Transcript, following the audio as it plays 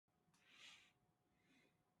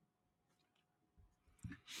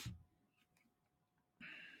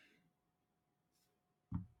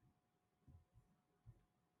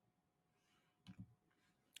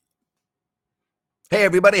Hey,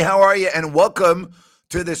 everybody, how are you? And welcome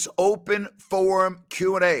to this open forum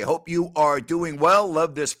Q&A. Hope you are doing well.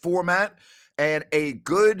 Love this format, and a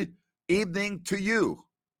good evening to you.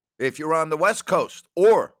 If you're on the West Coast,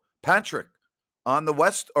 or Patrick on the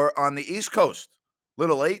West or on the East Coast,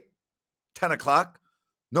 little late, 10 o'clock,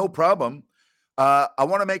 no problem. I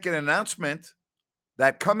want to make an announcement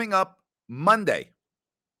that coming up Monday,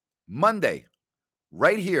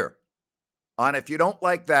 right here on If You Don't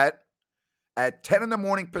Like That, at 10 in the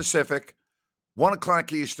morning Pacific, 1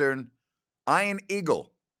 o'clock Eastern, Ian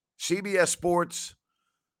Eagle, CBS Sports,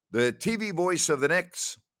 the TV voice of the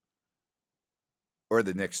Nets,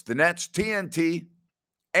 the Nets, TNT,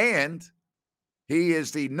 and he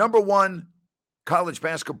is the number one college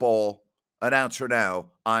basketball announcer now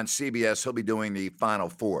on CBS. He'll be doing the Final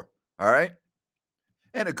Four. All right?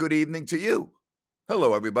 And a good evening to you.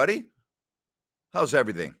 Hello, everybody. How's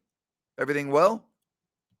everything? Everything well?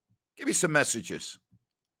 Give me some messages.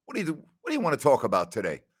 What do you want to talk about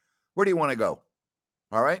today? Where do you want to go?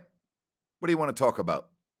 All right? What do you want to talk about?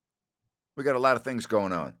 We got a lot of things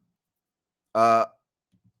going on.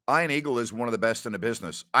 Ian Eagle is one of the best in the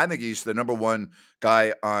business. I think he's the number one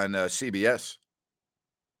guy on CBS.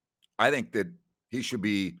 I think that he should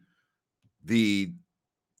be the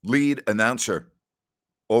lead announcer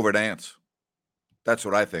over Dance. That's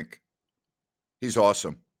what I think. He's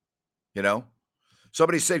awesome. You know?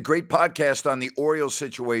 Somebody said, great podcast on the Orioles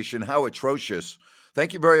situation. How atrocious.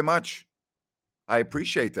 Thank you very much. I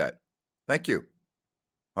appreciate that. Thank you.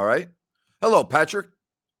 All right. Hello, Patrick.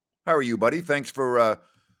 How are you, buddy? Thanks for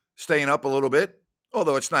staying up a little bit,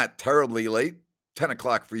 although it's not terribly late. 10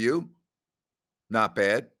 o'clock for you. Not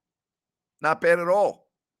bad. Not bad at all.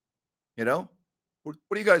 You know? What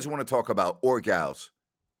do you guys want to talk about? Or gals?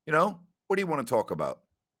 You know? What do you want to talk about?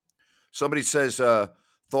 Somebody says,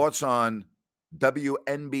 thoughts on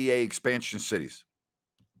WNBA expansion cities.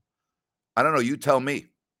 I don't know. You tell me.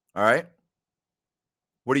 All right?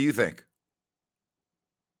 What do you think?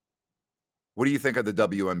 What do you think of the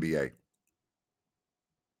WNBA?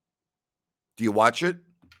 Do you watch it?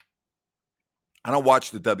 I don't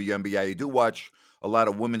watch the WNBA. I do watch a lot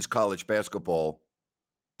of women's college basketball,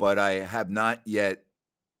 but I have not yet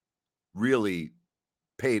really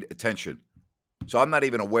paid attention. So I'm not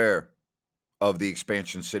even aware of the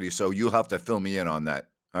expansion city. So you'll have to fill me in on that.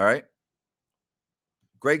 All right?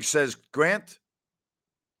 Greg says, Grant,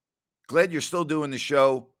 glad you're still doing the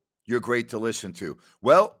show. You're great to listen to.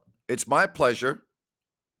 Well, it's my pleasure.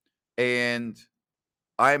 And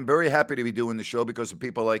I am very happy to be doing the show because of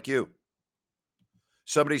people like you.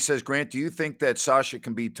 Somebody says, Grant, do you think that Sasha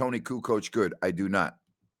can be Tony Kukoc good? I do not.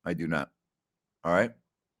 I do not. All right?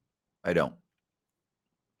 I don't.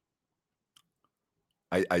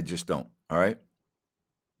 I just don't. All right?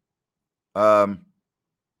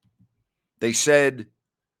 They said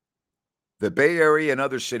the Bay Area and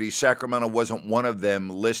other cities, Sacramento wasn't one of them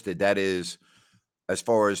listed. That is, as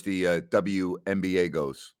far as the WNBA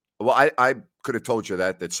goes. Well, I could have told you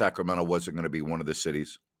that Sacramento wasn't going to be one of the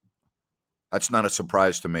cities. That's not a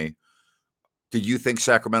surprise to me. Did you think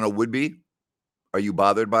Sacramento would be? Are you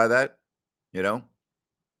bothered by that? You know?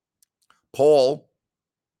 Paul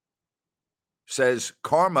says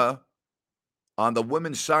Karma on the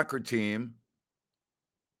women's soccer team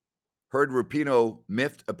heard Rapinoe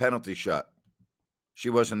miffed a penalty shot. She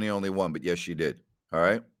wasn't the only one, but yes, she did. All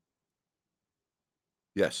right?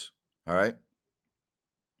 Yes. All right?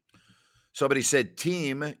 Somebody said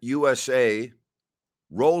Team USA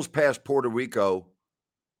rolls past Puerto Rico.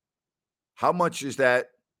 How much is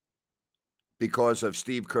that because of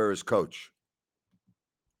Steve Kerr as coach?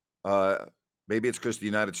 Maybe it's because the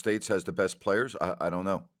United States has the best players. I don't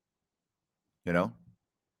know. You know?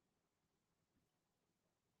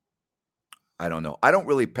 I don't know. I don't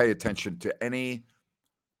really pay attention to any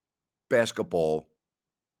basketball,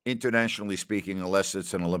 internationally speaking, unless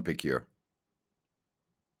it's an Olympic year.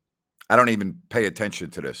 I don't even pay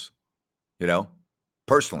attention to this, you know?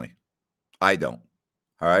 Personally, I don't.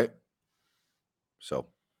 All right? So,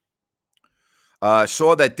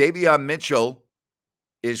 saw that Davion Mitchell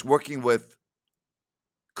is working with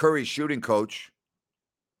Curry's shooting coach.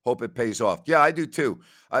 Hope it pays off. Yeah, I do too.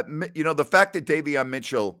 You know, the fact that Davion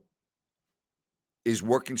Mitchell is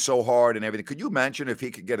working so hard and everything, could you imagine if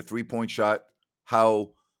he could get a three-point shot? How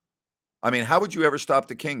would you ever stop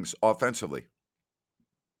the Kings offensively?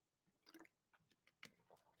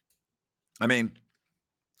 I mean,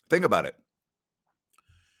 think about it.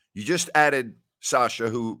 You just added Sasha,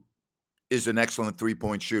 who is an excellent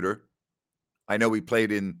three-point shooter. I know he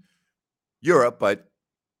played in Europe, but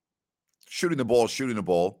shooting the ball, shooting the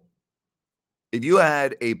ball. If you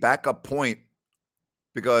had a backup point,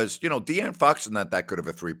 because, De'Aaron Fox is not that good of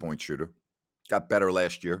a three-point shooter. Got better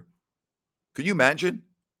last year. Could you imagine?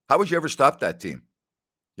 How would you ever stop that team?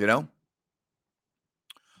 You know?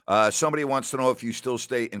 Somebody wants to know if you still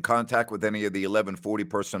stay in contact with any of the 1140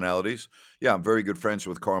 personalities. Yeah, I'm very good friends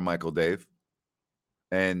with Carmichael Dave.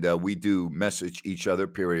 And we do message each other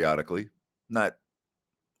periodically. Not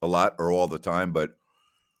a lot or all the time, but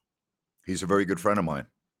he's a very good friend of mine.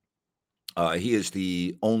 He is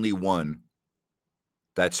the only one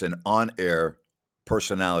that's an on-air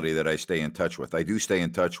personality that I stay in touch with. I do stay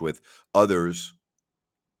in touch with others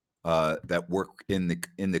that work in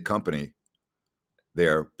the company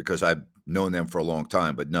there because I've known them for a long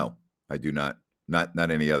time. But no, I do not. Not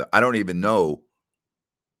any other. I don't even think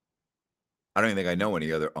I know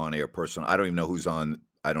any other on-air person. I don't even know who's on.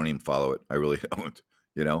 I don't even follow it. I really don't.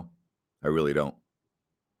 I really don't.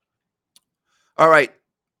 All right.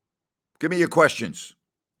 Give me your questions.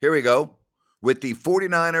 Here we go. With the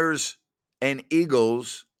 49ers and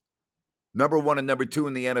Eagles, number 1 and number 2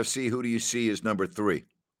 in the NFC, who do you see as number 3?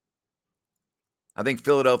 I think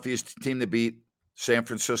Philadelphia's the team to beat San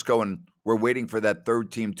Francisco, and we're waiting for that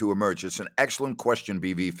third team to emerge. It's an excellent question,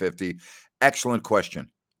 BV50. Excellent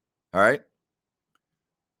question. All right.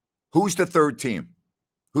 Who's the third team?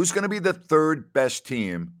 Who's going to be the third best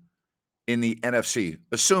team in the NFC,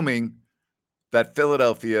 assuming that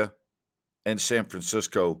Philadelphia and San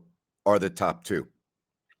Francisco are the top 2?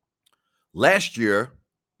 Last year,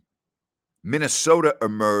 Minnesota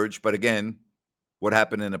emerged, but again, what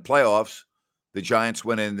happened in the playoffs? The Giants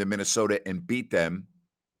went into Minnesota and beat them.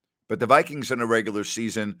 But the Vikings in the regular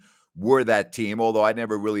season were that team, although I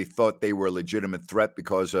never really thought they were a legitimate threat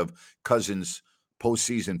because of Cousins'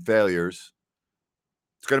 postseason failures.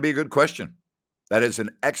 It's going to be a good question. That is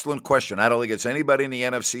an excellent question. I don't think it's anybody in the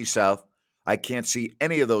NFC South. I can't see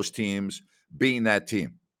any of those teams being that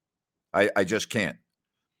team. I just can't.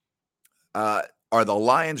 Are the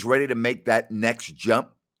Lions ready to make that next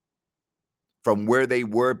jump from where they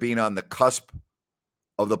were being on the cusp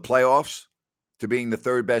of the playoffs to being the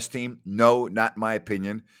third best team? No, not in my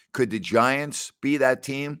opinion. Could the Giants be that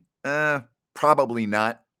team? Probably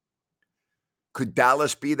not. Could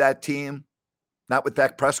Dallas be that team? Not with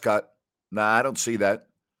Dak Prescott. Nah, I don't see that.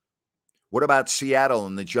 What about Seattle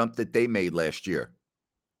and the jump that they made last year?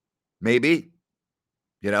 Maybe.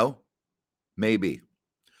 Maybe.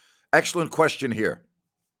 Excellent question here.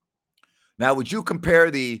 Now, would you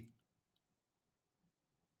compare the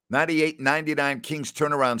 98-99 Kings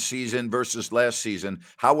turnaround season versus last season?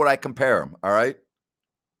 How would I compare them? All right.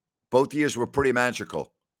 Both years were pretty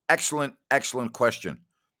magical. Excellent, excellent question.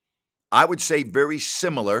 I would say very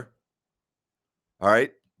similar. All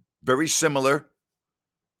right. Very similar.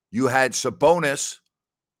 You had Sabonis,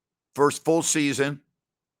 first full season.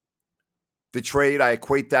 The trade, I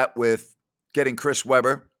equate that with getting Chris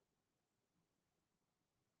Webber.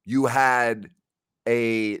 You had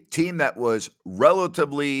a team that was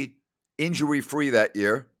relatively injury-free that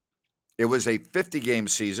year. It was a 50-game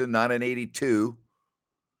season, not an 82.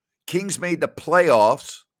 Kings made the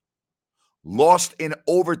playoffs, lost in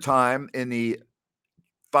overtime in the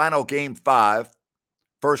final game 5,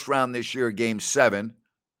 first round this year, game 7.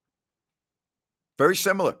 Very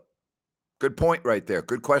similar. Good point right there.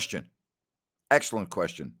 Good question. Excellent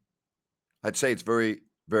question. I'd say it's very,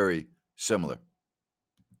 very similar.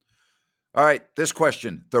 All right, this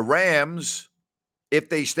question. The Rams, if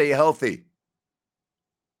they stay healthy,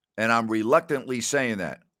 and I'm reluctantly saying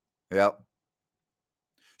that. Yep.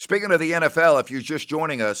 Speaking of the NFL, if you're just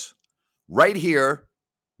joining us, right here,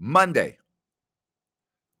 Monday,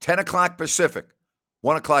 10 o'clock Pacific,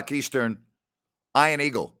 1 o'clock Eastern, Ian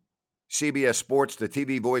Eagle, CBS Sports, the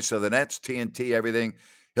TV voice of the Nets, TNT, everything.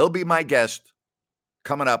 He'll be my guest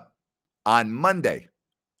coming up on Monday,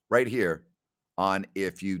 right here on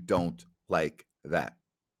If You Don't Like That.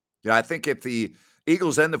 I think if the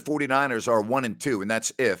Eagles and the 49ers are 1 and 2, and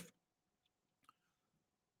that's if,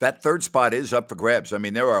 that third spot is up for grabs. I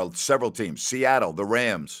mean, there are several teams. Seattle, the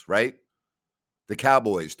Rams, right? The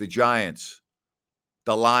Cowboys, the Giants,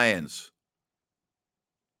 the Lions.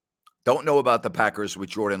 Don't know about the Packers with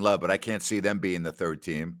Jordan Love, but I can't see them being the third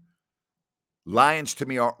team. Lions, to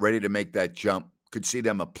me, aren't ready to make that jump. Could see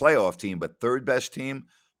them a playoff team, but third best team?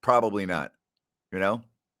 Probably not.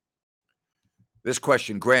 This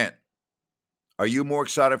question, Grant, are you more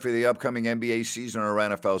excited for the upcoming NBA season or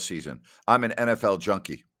NFL season? I'm an NFL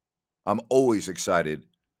junkie. I'm always excited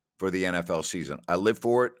for the NFL season. I live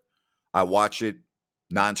for it. I watch it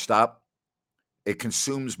nonstop. It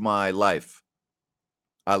consumes my life.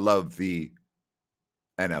 I love the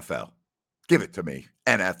NFL. Give it to me,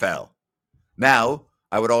 NFL. Now,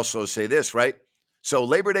 I would also say this, right? So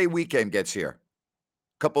Labor Day weekend gets here.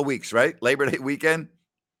 Couple weeks, right? Labor Day weekend.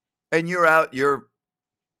 And you're out, you're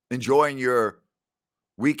enjoying your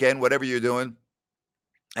weekend, whatever you're doing.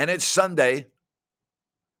 And it's Sunday.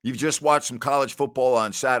 You've just watched some college football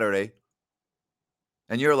on Saturday.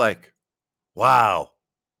 And you're like, wow,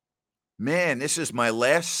 man, this is my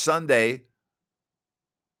last Sunday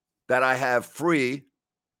that I have free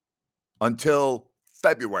until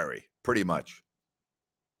February, pretty much.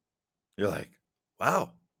 You're like,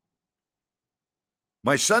 wow,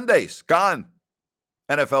 my Sunday's gone.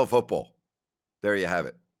 NFL football. There you have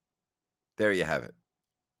it. There you have it.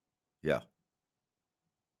 Yeah.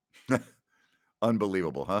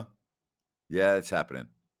 Unbelievable, huh? Yeah, it's happening.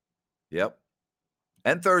 Yep.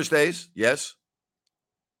 And Thursdays, yes.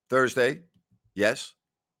 Thursday, yes.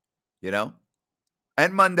 You know,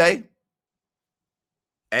 and Monday.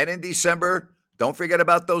 And in December, don't forget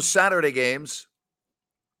about those Saturday games.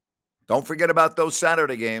 Don't forget about those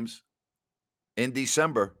Saturday games in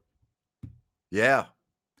December. Yeah.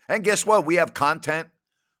 And guess what? We have content.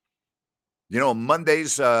 You know,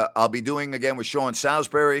 Mondays, I'll be doing again with Sean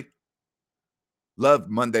Salisbury. Love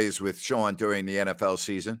Mondays with Sean during the NFL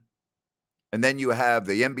season. And then you have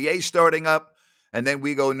the NBA starting up, and then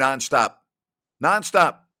we go nonstop.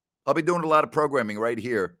 Nonstop. I'll be doing a lot of programming right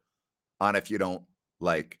here on If You Don't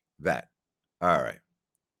Like That. All right.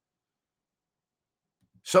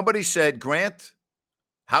 Somebody said, Grant,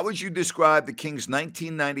 how would you describe the Kings'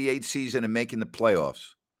 1998 season and making the playoffs?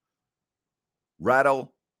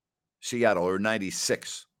 Rattle, Seattle, or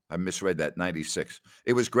 96. I misread that, 96.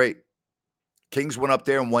 It was great. Kings went up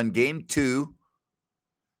there and won game 2.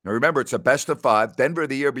 Now, remember, it's a best of 5. Denver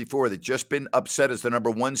the year before, they'd just been upset as the number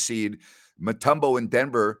 1 seed. Mutombo in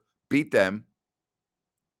Denver beat them.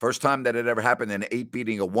 First time that had ever happened, an 8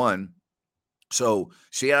 beating a 1. So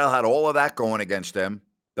Seattle had all of that going against them,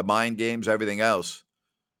 the mind games, everything else.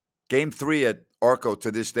 Game 3 at Arco to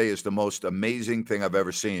this day is the most amazing thing I've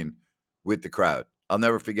ever seen with the crowd. I'll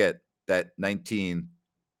never forget that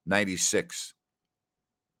 1996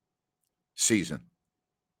 season.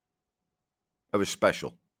 It was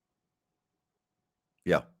special.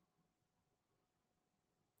 Yeah.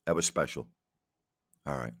 That was special.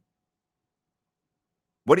 All right.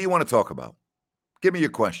 What do you want to talk about? Give me your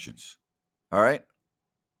questions. All right.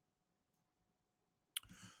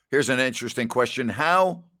 Here's an interesting question.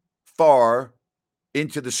 How far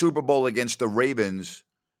into the Super Bowl against the Ravens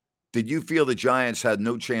did you feel the Giants had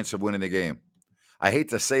no chance of winning the game? I hate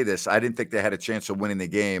to say this. I didn't think they had a chance of winning the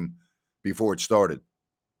game before it started.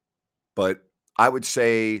 But I would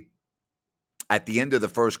say at the end of the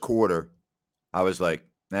first quarter, I was like,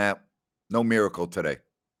 nah, no miracle today.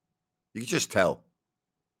 You could just tell,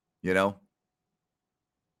 you know?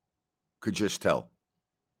 Could just tell.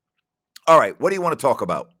 All right, what do you want to talk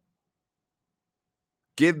about?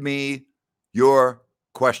 Give me your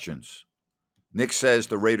questions. Nick says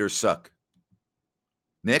the Raiders suck.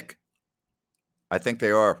 Nick, I think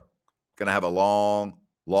they are going to have a long,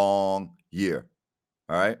 long year.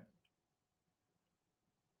 All right.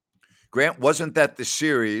 Grant, wasn't that the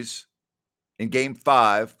series in game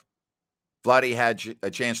 5? Vladdy had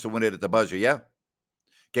a chance to win it at the buzzer. Yeah.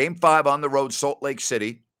 Game 5 on the road, Salt Lake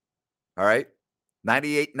City. All right.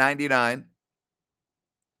 98-99.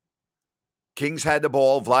 Kings had the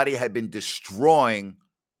ball. Vladdy had been destroying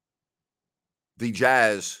the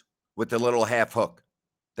Jazz with the little half hook.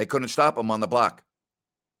 They couldn't stop him on the block.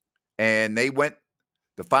 And they went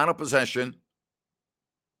the final possession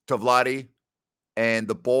to Vladdy, and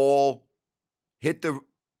the ball hit the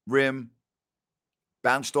rim,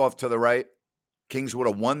 bounced off to the right. Kings would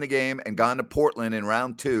have won the game and gone to Portland in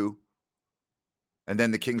round 2. And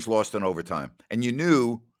then the Kings lost in overtime. And you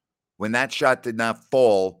knew when that shot did not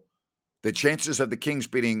fall, the chances of the Kings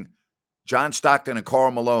beating John Stockton and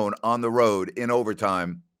Karl Malone on the road in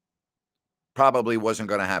overtime probably wasn't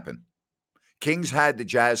going to happen. Kings had the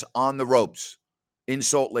Jazz on the ropes in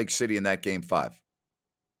Salt Lake City in that game 5.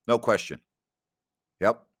 No question.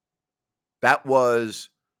 Yep. That was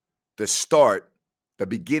the start, the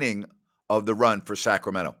beginning of the run for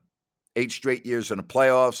Sacramento. 8 straight years in the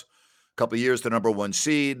playoffs, a couple of years the number 1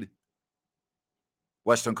 seed,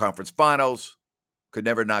 Western Conference Finals, could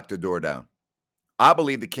never knock the door down. I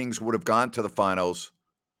believe the Kings would have gone to the finals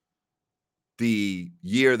the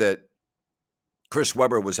year that Chris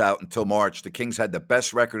Webber was out until March. The Kings had the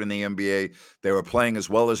best record in the NBA. They were playing as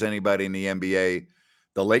well as anybody in the NBA.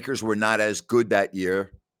 The Lakers were not as good that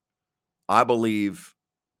year. I believe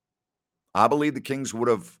the Kings would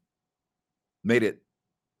have made it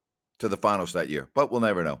to the finals that year, but we'll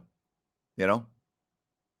never know, you know?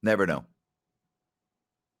 Never know.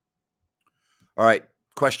 All right,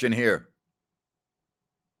 question here.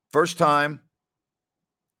 First time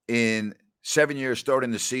in 7 years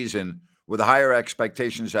starting the season with higher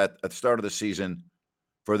expectations at the start of the season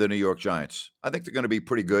for the New York Giants. I think they're going to be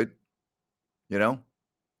pretty good, you know?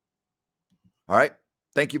 All right.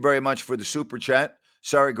 Thank you very much for the super chat.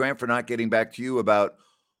 Sorry, Grant, for not getting back to you about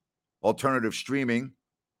alternative streaming.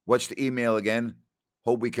 What's the email again?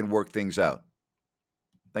 Hope we can work things out.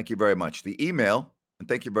 Thank you very much. The email, and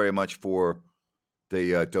thank you very much for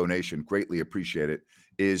the donation. Greatly appreciate it,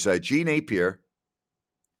 is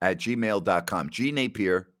gnapier@gmail.com.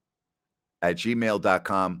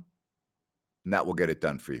 gnapier@gmail.com, and that will get it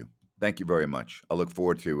done for you. Thank you very much. I look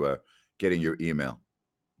forward to getting your email.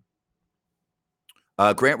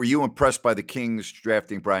 Grant, were you impressed by the Kings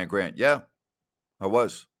drafting Brian Grant? Yeah, I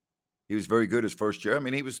was. He was very good his first year. I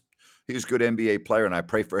mean, he was a good NBA player, and I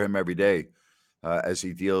pray for him every day as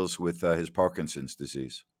he deals with his Parkinson's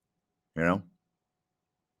disease. You know?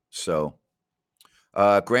 So,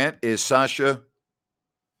 Grant, is Sasha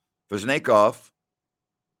Vezenkov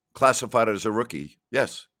classified as a rookie?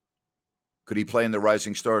 Yes. Could he play in the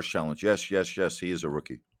Rising Stars Challenge? Yes. He is a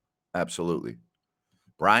rookie. Absolutely.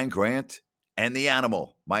 Brian Grant and the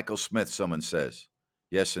animal, Michael Smith, someone says.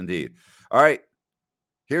 Yes, indeed. All right.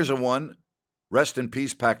 Here's a one. Rest in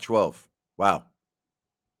peace, Pac-12. Wow.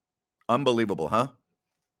 Unbelievable, huh?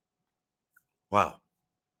 Wow.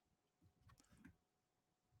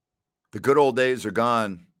 The good old days are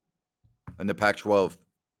gone in the Pac-12.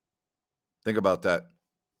 Think about that.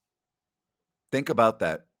 Think about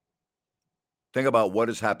that. Think about what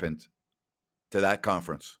has happened to that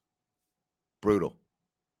conference. Brutal.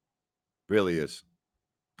 Really is.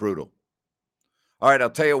 Brutal. All right, I'll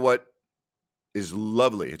tell you what is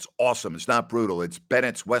lovely. It's awesome. It's not brutal. It's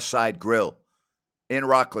Bennett's West Side Grill in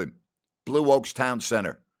Rockland, Blue Oaks Town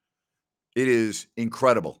Center. It is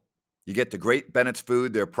incredible. You get the great Bennett's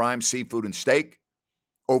food, their prime seafood and steak,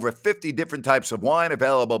 over 50 different types of wine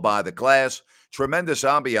available by the glass, tremendous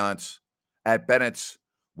ambiance at Bennett's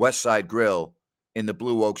West Side Grill in the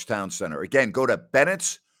Blue Oaks Town Center. Again, go to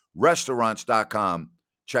Bennett'sRestaurants.com,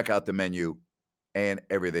 check out the menu and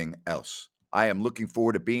everything else. I am looking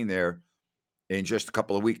forward to being there in just a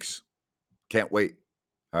couple of weeks. Can't wait.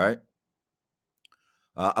 All right.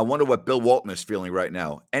 I wonder what Bill Walton is feeling right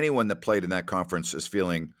now. Anyone that played in that conference is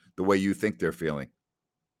feeling the way you think they're feeling.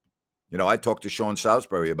 You know, I talked to Sean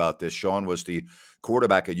Salisbury about this. Sean was the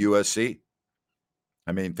quarterback at USC.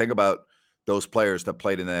 I mean, think about those players that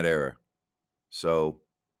played in that era. So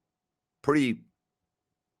pretty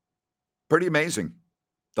amazing,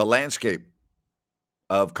 the landscape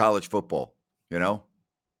of college football, you know?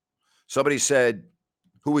 Somebody said,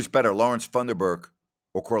 who was better, Lawrence Funderburk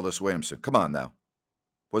or Corliss Williamson? Come on now.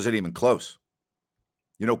 Wasn't even close.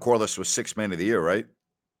 You know, Corliss was sixth man of the year, right?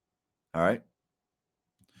 All right.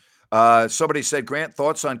 Somebody said, Grant,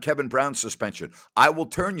 thoughts on Kevin Brown's suspension? I will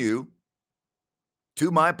turn you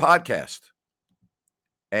to my podcast,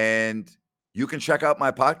 and you can check out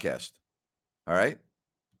my podcast. All right.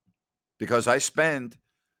 Because I spend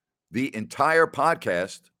the entire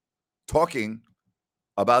podcast talking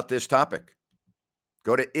about this topic.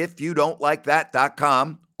 Go to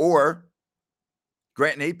ifyoudon'tlikethat.com or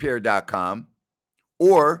grantnapier.com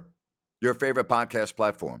or your favorite podcast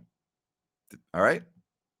platform. All right?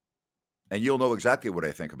 And you'll know exactly what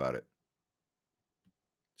I think about it.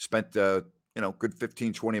 Spent, good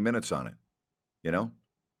 15, 20 minutes on it, you know?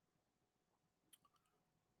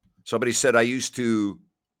 Somebody said I used to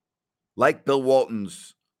like Bill Walton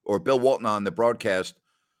on the broadcast.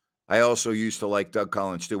 I also used to like Doug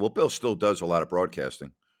Collins too. Well, Bill still does a lot of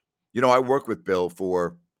broadcasting. You know, I worked with Bill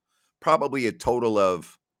for probably a total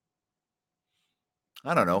of,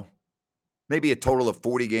 I don't know, maybe a total of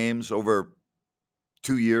 40 games over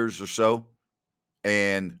 2 years or so.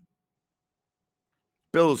 And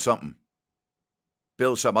Bill is something.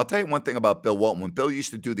 I'll tell you one thing about Bill Walton. When Bill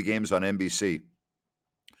used to do the games on NBC,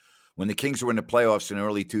 when the Kings were in the playoffs in the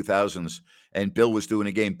early 2000s and Bill was doing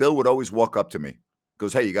a game, Bill would always walk up to me.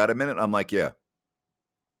 Goes, hey, you got a minute? I'm like, yeah.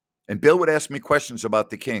 And Bill would ask me questions about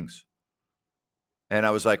the Kings. And I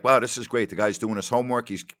was like, wow, this is great. The guy's doing his homework.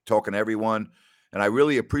 He's talking to everyone. And I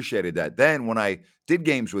really appreciated that. Then when I did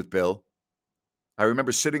games with Bill, I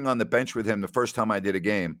remember sitting on the bench with him the first time I did a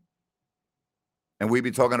game. And we'd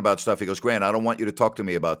be talking about stuff. He goes, Grant, I don't want you to talk to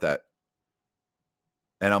me about that.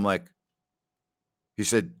 And I'm like, he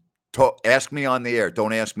said, ask me on the air.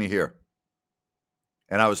 Don't ask me here.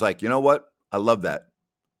 And I was like, you know what? I love that.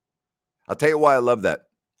 I'll tell you why I love that.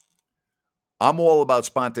 I'm all about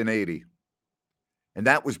spontaneity. And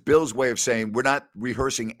that was Bill's way of saying, we're not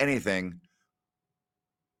rehearsing anything.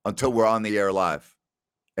 until we're on the air live.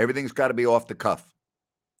 Everything's got to be off the cuff.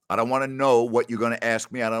 I don't want to know what you're going to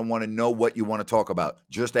ask me. I don't want to know what you want to talk about.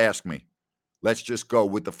 Just ask me. Let's just go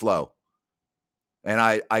with the flow. And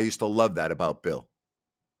I used to love that about Bill.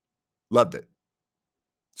 Loved it.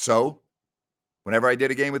 So whenever I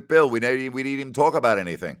did a game with Bill, we didn't even talk about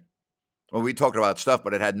anything. Well, we talked about stuff,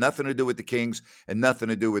 but it had nothing to do with the Kings and nothing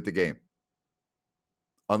to do with the game.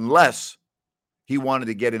 Unless he wanted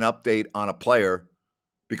to get an update on a player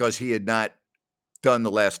because he had not done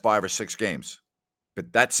the last 5 or 6 games.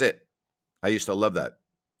 But that's it. I used to love that,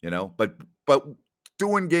 But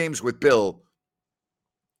doing games with Bill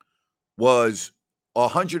was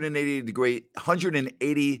 180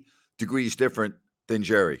 degrees different than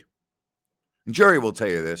Jerry. And Jerry will tell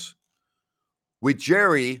you this. With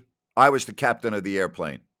Jerry, I was the captain of the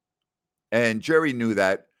airplane. And Jerry knew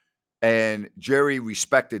that. And Jerry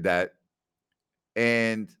respected that.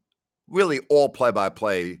 And really, all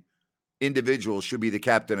play-by-play individuals should be the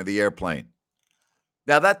captain of the airplane.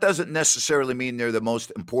 Now, that doesn't necessarily mean they're the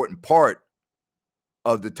most important part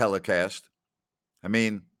of the telecast. I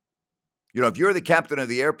mean, if you're the captain of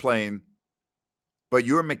the airplane, but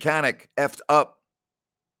your mechanic effed up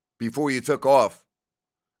before you took off,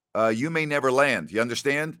 you may never land. You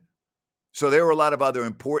understand? So there were a lot of other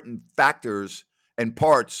important factors and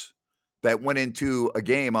parts that went into a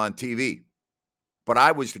game on TV. But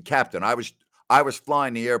I was the captain. I was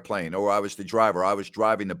flying the airplane, or I was the driver. I was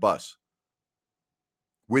driving the bus.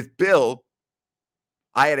 With Bill,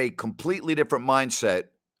 I had a completely different mindset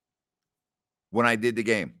when I did the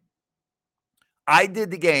game. I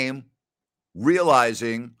did the game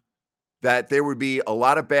realizing that there would be a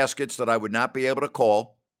lot of baskets that I would not be able to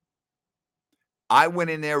call. I went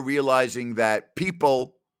in there realizing that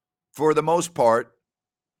people, for the most part,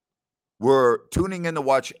 were tuning in to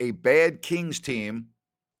watch a bad Kings team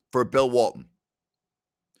for Bill Walton.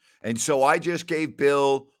 And so I just gave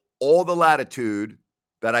Bill all the latitude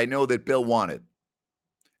that I know that Bill wanted.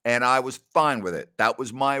 And I was fine with it. That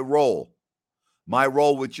was my role. My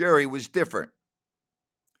role with Jerry was different.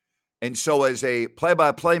 And so as a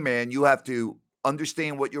play-by-play man, you have to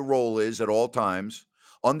understand what your role is at all times,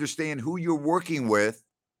 understand who you're working with,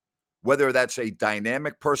 whether that's a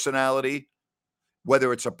dynamic personality,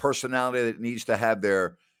 whether it's a personality that needs to have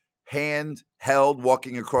their hand held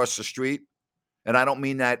walking across the street. And I don't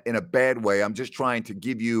mean that in a bad way. I'm just trying to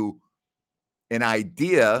give you an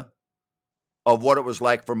idea of what it was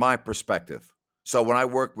like from my perspective. So when I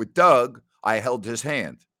worked with Doug, I held his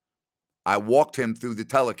hand. I walked him through the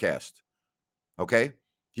telecast. Okay?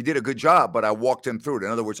 He did a good job, but I walked him through it.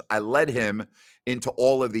 In other words, I led him into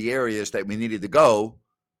all of the areas that we needed to go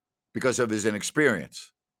because of his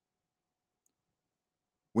inexperience.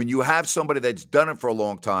 When you have somebody that's done it for a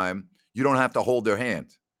long time, you don't have to hold their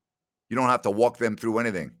hand. You don't have to walk them through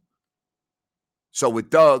anything. So with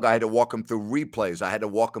Doug, I had to walk him through replays. I had to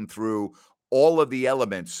walk him through all of the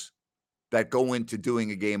elements that go into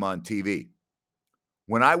doing a game on TV.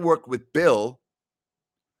 When I worked with Bill,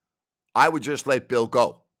 I would just let Bill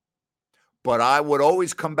go. But I would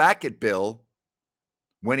always come back at Bill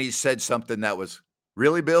when he said something that was,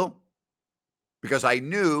 really, Bill? Because I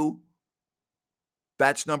knew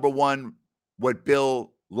that's number one, what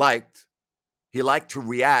Bill liked. He liked to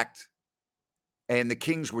react, and the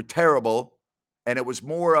Kings were terrible, and it was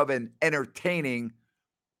more of an entertaining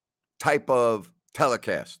type of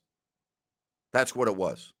telecast. That's what it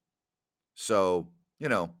was. So,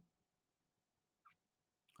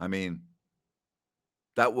 I mean,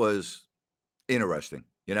 that was interesting,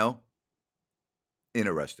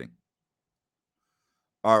 Interesting.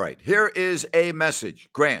 All right, here is a message.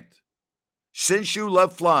 Grant, since you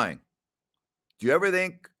love flying, do you ever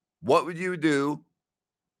think, what would you do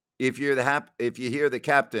if you hear the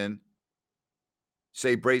captain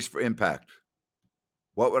say brace for impact?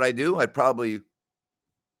 What would I do? I'd probably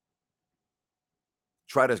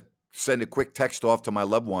try to send a quick text off to my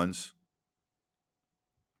loved ones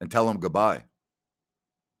and tell them goodbye.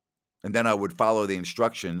 And then I would follow the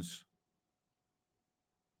instructions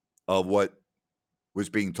of what was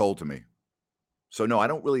being told to me. So no, I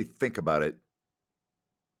don't really think about it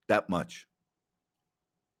that much.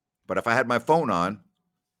 But if I had my phone on,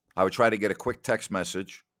 I would try to get a quick text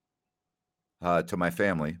message to my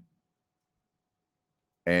family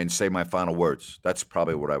and say my final words. That's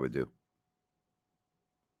probably what I would do.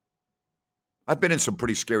 I've been in some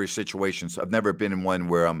pretty scary situations. I've never been in one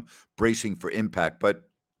where I'm bracing for impact. But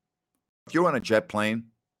if you're on a jet plane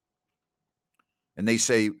and they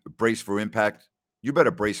say brace for impact, you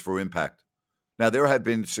better brace for impact. Now, there have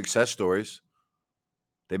been success stories.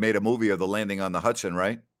 They made a movie of the landing on the Hudson,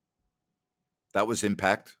 right? That was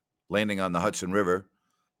impact, landing on the Hudson River.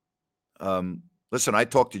 Listen, I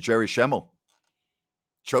talked to Jerry Schemmel,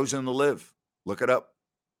 Chosen to Live. Look it up.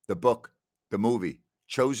 The book, the movie,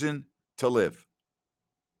 Chosen to Live.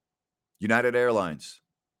 United Airlines,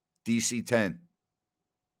 DC-10,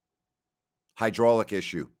 hydraulic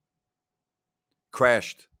issue,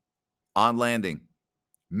 crashed on landing.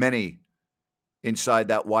 Many inside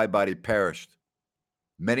that wide body perished.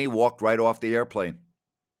 Many walked right off the airplane.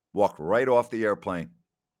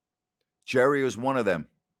 Jerry was one of them.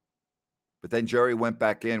 But then Jerry went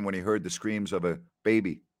back in when he heard the screams of a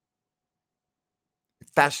baby.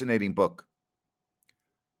 Fascinating book.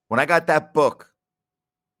 When I got that book,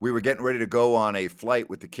 we were getting ready to go on a flight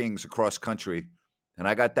with the Kings across country, and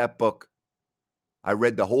I got that book. I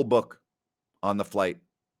read the whole book on the flight,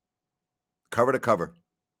 cover to cover,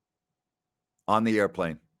 on the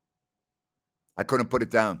airplane. I couldn't put it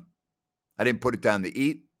down. I didn't put it down to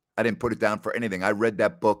eat. I didn't put it down for anything. I read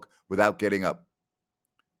that book without getting up.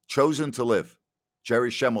 Chosen to Live. Jerry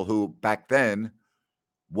Schemmel, who back then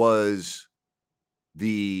was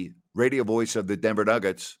the radio voice of the Denver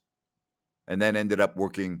Nuggets and then ended up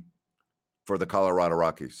working for the Colorado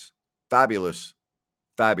Rockies. Fabulous,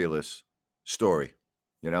 fabulous story,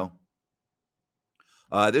 you know?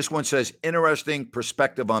 This one says, interesting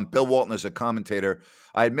perspective on Bill Walton as a commentator.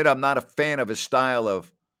 I admit I'm not a fan of his style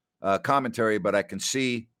of commentary, but I can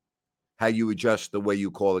see how you adjust the way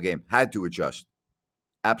you call the game. Had to adjust.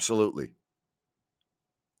 Absolutely.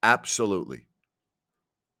 Absolutely.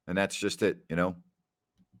 And that's just it, you know?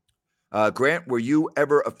 Grant, were you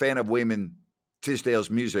ever a fan of Wayman Tisdale's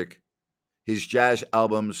music? His jazz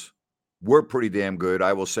albums were pretty damn good.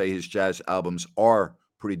 I will say his jazz albums are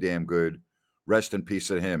pretty damn good. Rest in peace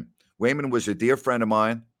to him. Wayman was a dear friend of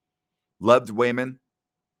mine. Loved Wayman.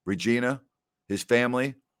 Regina, his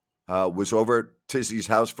family, was over at Tizzy's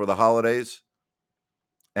house for the holidays.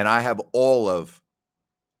 And I have all of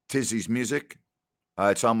Tizzy's music.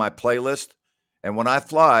 It's on my playlist. And when I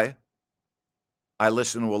fly, I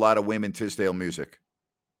listen to a lot of Wayman Tisdale music.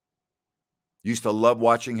 Used to love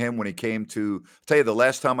watching him when he came to, I'll tell you, the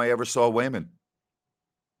last time I ever saw Wayman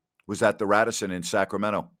was at the Radisson in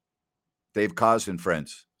Sacramento. Dave Koz and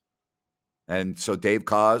friends. And so Dave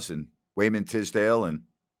Koz and Wayman Tisdale, and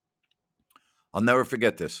I'll never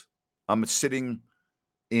forget this. I'm sitting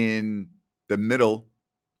in the middle,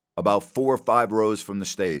 about 4 or 5 rows from the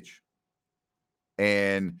stage.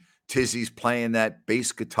 And Tizzy's playing that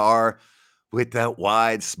bass guitar with that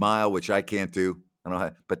wide smile, which I can't do. I don't know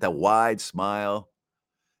how, but that wide smile.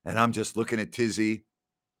 And I'm just looking at Tizzy.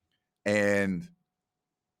 And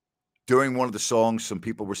during one of the songs, some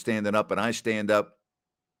people were standing up, and I stand up.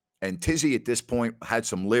 And Tizzy at this point had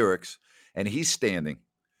some lyrics, and he's standing,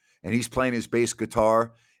 and he's playing his bass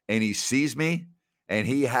guitar, and he sees me, and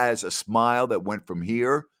he has a smile that went from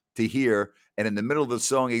here to here. And in the middle of the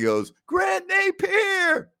song, he goes, "Grant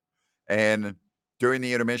Napear." And during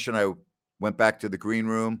the intermission, I went back to the green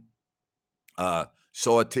room,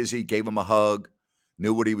 saw Tizzy, gave him a hug,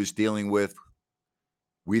 knew what he was dealing with.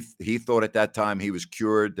 He thought at that time he was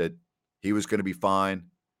cured, that he was going to be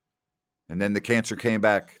fine. And then the cancer came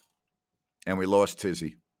back, and we lost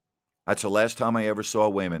Tizzy. That's the last time I ever saw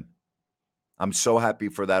Wayman. I'm so happy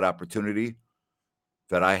for that opportunity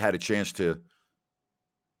that I had a chance to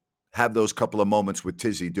have those couple of moments with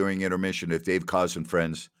Tizzy during intermission at Dave Koz and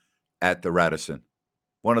friends at the Radisson.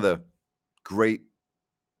 One of the great,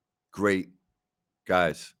 great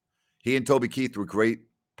guys. He and Toby Keith were great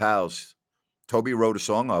pals. Toby wrote a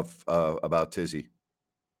song about Tizzy.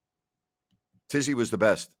 Tizzy was the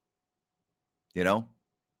best, you know?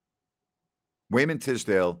 Wayman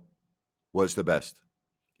Tisdale was the best.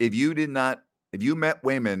 If you met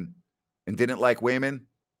Wayman and didn't like Wayman,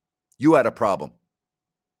 you had a problem.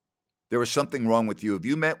 There was something wrong with you. If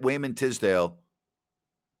you met Wayman Tisdale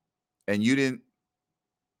and you didn't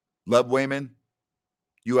love Wayman,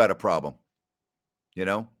 you had a problem, you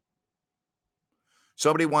know?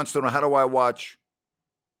 Somebody wants to know, how do I watch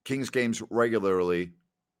Kings games regularly?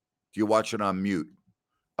 Do you watch it on mute?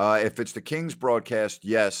 If it's the Kings broadcast,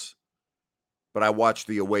 yes, but I watch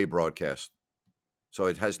the away broadcast. So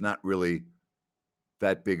it has not really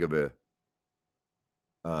that big of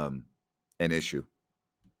an issue.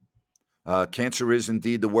 Cancer is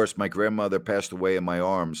indeed the worst. My grandmother passed away in my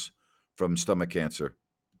arms from stomach cancer.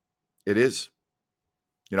 It is.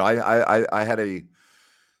 You know, I had a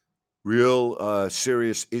real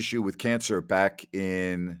serious issue with cancer back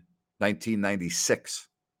in 1996.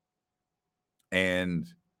 And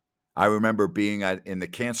I remember being in the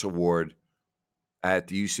cancer ward at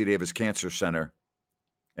the UC Davis Cancer Center.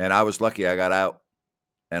 And I was lucky I got out,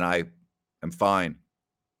 and I am fine.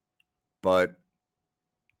 But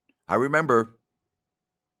I remember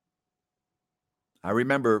I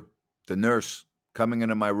remember the nurse coming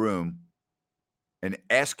into my room and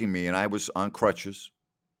asking me, and I was on crutches,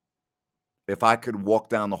 if I could walk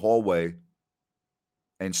down the hallway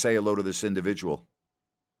and say hello to this individual.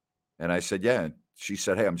 And I said, yeah. And she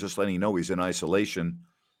said, hey, I'm just letting you know he's in isolation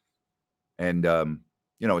and,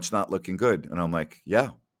 it's not looking good. And I'm like, yeah.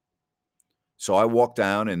 So I walked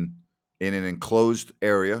down and in an enclosed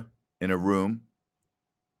area in a room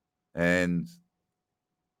and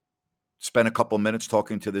spent a couple minutes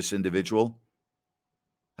talking to this individual.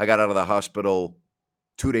 I got out of the hospital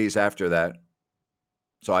 2 days after that.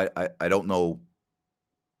 So I don't know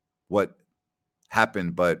what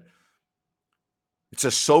happened, but it's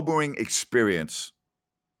a sobering experience.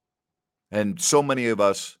 And so many of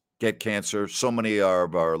us get cancer. So many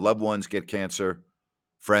of our loved ones get cancer,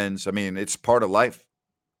 friends. I mean, it's part of life.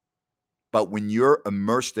 But when you're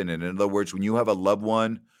immersed in other words, when you have a loved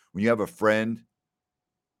one, when you have a friend,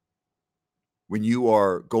 when you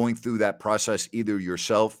are going through that process, either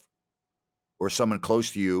yourself or someone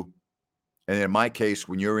close to you, and in my case,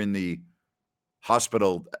 when you're in the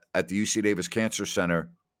hospital at the UC Davis Cancer Center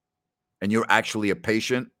and you're actually a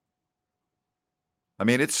patient, I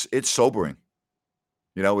mean, it's sobering.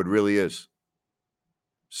 It really is.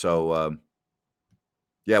 So,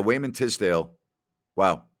 yeah, Wayman Tisdale,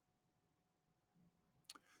 wow.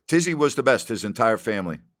 Tizzy was the best, his entire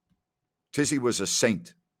family. Tizzy was a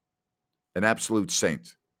saint, an absolute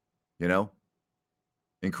saint, you know?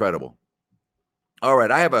 Incredible. All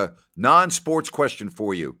right, I have a non-sports question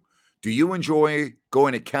for you. Do you enjoy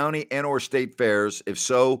going to county and or state fairs? If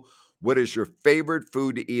so, what is your favorite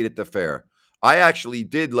food to eat at the fair? I actually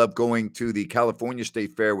did love going to the California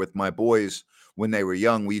State Fair with my boys when they were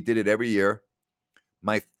young. We did it every year.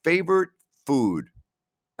 My favorite food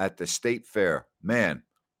at the state fair, man,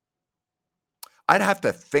 I'd have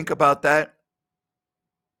to think about that.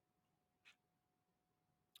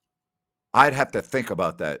 I'd have to think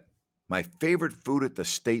about that. My favorite food at the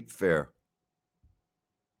state fair.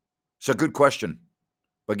 It's a good question.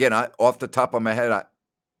 But again, off the top of my head, I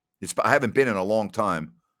haven't been in a long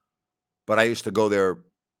time, but I used to go there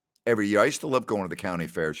every year. I used to love going to the county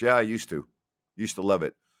fairs. Yeah, I used to. Used to love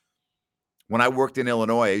it. When I worked in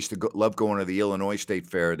Illinois, I used to love going to the Illinois State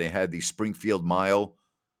Fair. They had the Springfield Mile,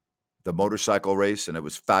 the motorcycle race, and it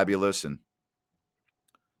was fabulous. And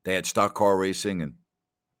they had stock car racing and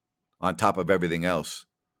on top of everything else.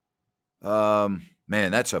 Man,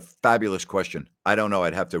 that's a fabulous question. I don't know.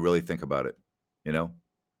 I'd have to really think about it, you know?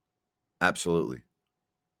 Absolutely.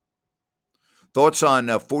 Thoughts on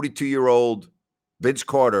 42-year-old Vince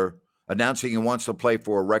Carter announcing he wants to play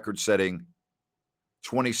for a record-setting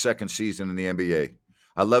 22nd season in the NBA.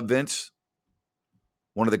 I love Vince,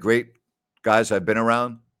 one of the great guys I've been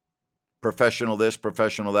around. Professional this,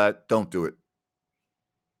 professional that. Don't do it.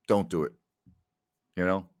 Don't do it. You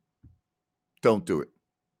know? Don't do it.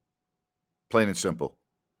 Plain and simple.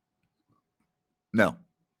 No.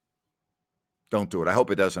 Don't do it. I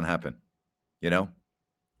hope it doesn't happen. You know?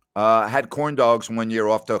 I had corn dogs 1 year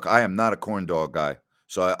off the hook. I am not a corn dog guy.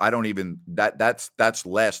 So I don't even that's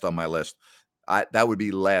last on my list. That would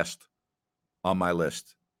be last on my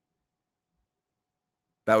list.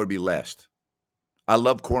 That would be last. I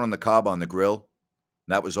love corn on the cob on the grill.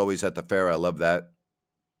 That was always at the fair. I love that.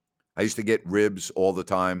 I used to get ribs all the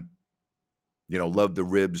time. Love the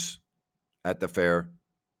ribs at the fair.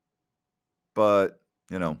 But,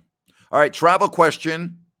 all right, travel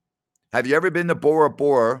question. Have you ever been to Bora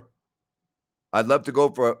Bora? I'd love to go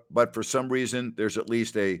but for some reason, there's at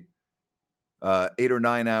least a 8 or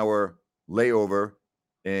 9 hour layover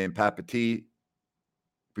in Papeete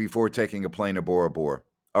before taking a plane to Bora Bora.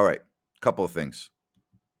 All right, couple of things.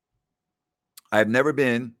 I've never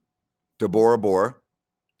been to Bora Bora.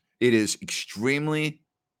 It is extremely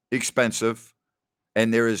expensive,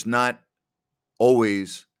 and there is not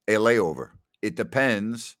always a layover. It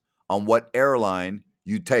depends on what airline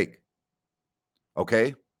you take.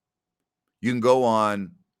 Okay? You can go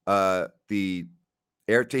on the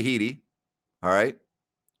Air Tahiti, all right?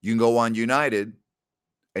 You can go on United,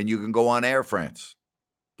 and you can go on Air France.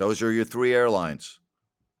 Those are your three airlines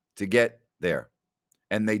to get there.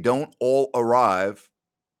 And they don't all arrive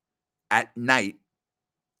at night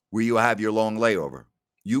where you have your long layover.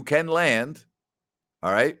 You can land,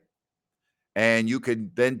 all right? And you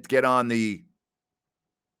can then get on the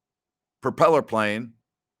propeller plane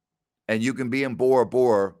and you can be in Bora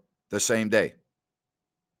Bora the same day.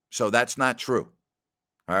 So that's not true.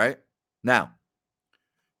 All right? Now,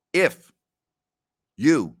 if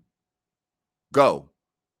you go,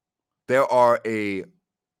 there are a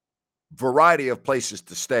variety of places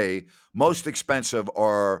to stay. Most expensive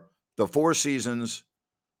are the Four Seasons,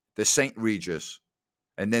 the St. Regis,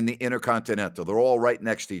 and then the Intercontinental. They're all right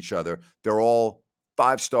next to each other. They're all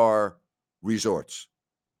 5-star resorts.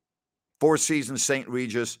 Four Seasons St.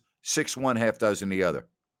 Regis, 6 one, half dozen the other.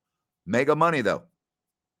 Mega money, though,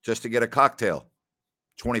 just to get a cocktail,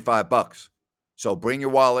 $25. So bring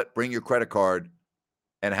your wallet, bring your credit card,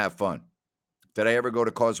 and have fun. Did I ever go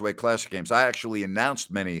to Causeway Classic games? I actually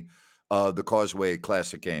announced many of the Causeway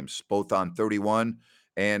Classic games, both on 31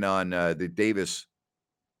 and on the Davis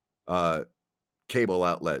cable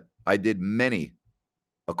outlet. I did many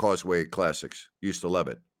Causeway Classics. Used to love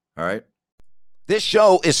it. All right. This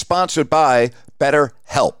show is sponsored by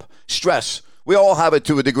BetterHelp. Stress. We all have it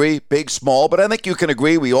to a degree, big, small, but I think you can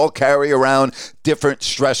agree we all carry around different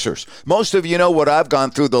stressors. Most of you know what I've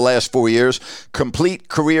gone through the last 4 years. Complete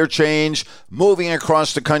career change, moving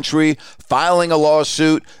across the country, filing a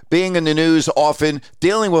lawsuit, being in the news often,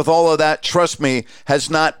 dealing with all of that, trust me, has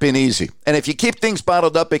not been easy. And if you keep things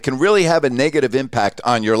bottled up, it can really have a negative impact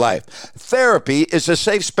on your life. Therapy is a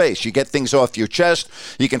safe space. You get things off your chest.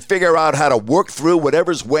 You can figure out how to work through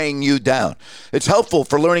whatever's weighing you down. It's helpful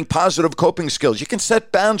for learning positive coping skills. You can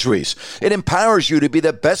set boundaries. It empowers you to be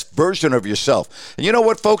the best version of yourself. And you know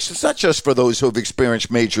what, folks? It's not just for those who have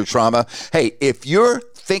experienced major trauma. Hey, if you're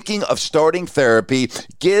thinking of starting therapy,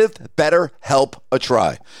 give BetterHelp a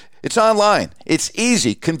try. It's online. It's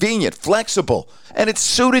easy, convenient, flexible, and it's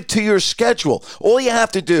suited to your schedule. All you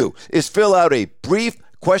have to do is fill out a brief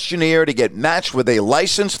questionnaire to get matched with a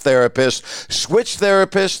licensed therapist. Switch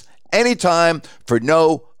therapists anytime for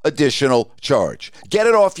no additional charge. Get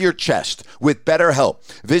it off your chest with BetterHelp.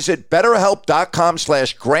 Visit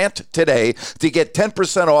BetterHelp.com/Grant today to get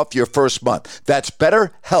 10% off your first month. That's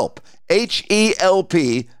BetterHelp,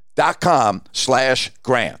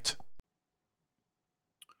 HELP.com/Grant.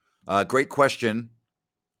 Great question.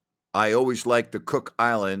 I always like the Cook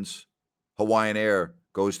Islands. Hawaiian Air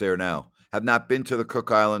goes there now. Have not been to the Cook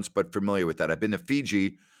Islands, but familiar with that. I've been to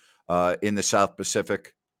Fiji in the South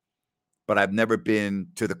Pacific, but I've never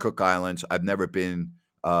been to the Cook Islands. I've never been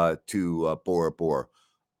to Bora Bora.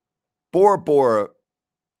 Bora Bora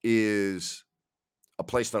is a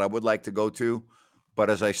place that I would like to go to, but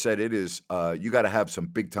as I said, it is you got to have some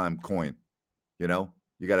big time coin. You know,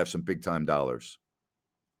 you got to have some big time dollars.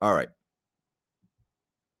 All right.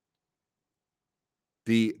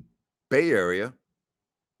 The Bay Area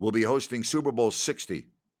will be hosting Super Bowl 60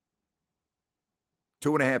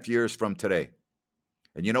 2.5 years from today.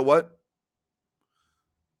 And you know what?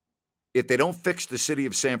 If they don't fix the city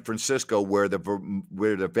of San Francisco, where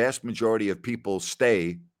the vast majority of people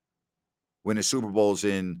stay when the Super Bowl's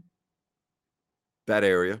in that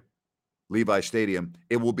area, Levi Stadium,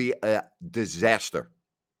 it will be a disaster.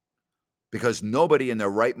 Because nobody in their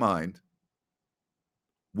right mind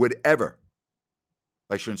would ever,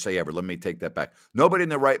 I shouldn't say ever, let me take that back. Nobody in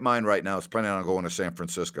their right mind right now is planning on going to San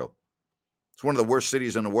Francisco. It's one of the worst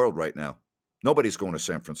cities in the world right now. Nobody's going to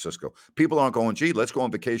San Francisco. People aren't going, gee, let's go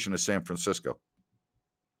on vacation to San Francisco.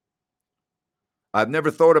 I've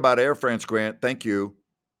never thought about Air France, Grant. Thank you.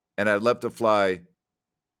 And I'd love to fly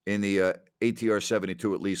in the ATR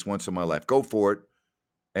 72 at least once in my life. Go for it.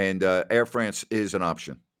 And Air France is an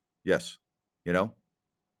option. Yes. You know?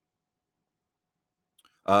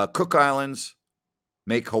 Cook Islands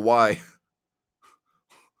make Hawaii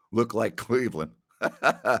look like Cleveland.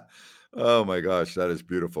 Oh, my gosh. That is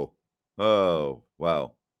beautiful. Oh,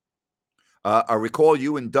 wow. I recall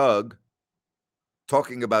you and Doug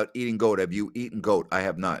talking about eating goat. Have you eaten goat? I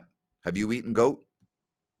have not. Have you eaten goat?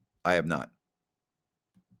 I have not.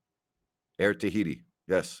 Air Tahiti.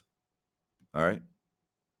 Yes. All right.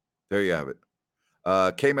 There you have it.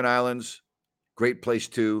 Cayman Islands, great place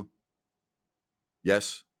too.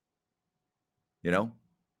 Yes. You know,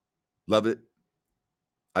 love it.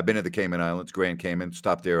 I've been to the Cayman Islands, Grand Cayman,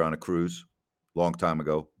 stopped there on a cruise long time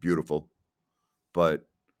ago. Beautiful. But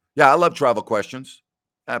yeah, I love travel questions.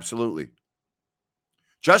 Absolutely.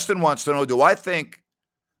 Justin wants to know, do I think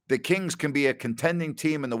the Kings can be a contending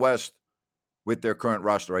team in the West with their current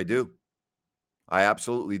roster? I do. I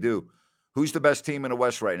absolutely do. Who's the best team in the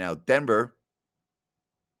West right now? Denver.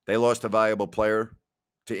 They lost a valuable player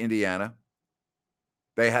to Indiana.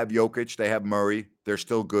 They have Jokic. They have Murray. They're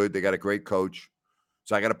still good. They got a great coach.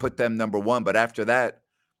 So I got to put them number one. But after that,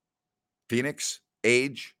 Phoenix,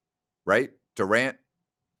 age, right? Durant.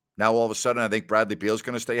 Now all of a sudden, I think Bradley Beal's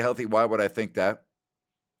going to stay healthy. Why would I think that?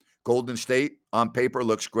 Golden State, on paper,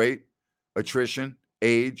 looks great. Attrition,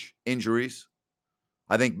 age, injuries.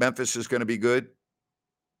 I think Memphis is going to be good.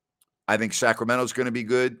 I think Sacramento's going to be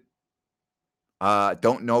good.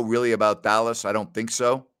 Don't know really about Dallas. I don't think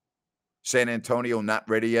so. San Antonio, not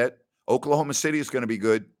ready yet. Oklahoma City is going to be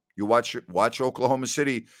good. You watch Oklahoma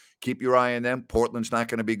City. Keep your eye on them. Portland's not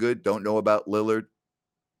going to be good. Don't know about Lillard.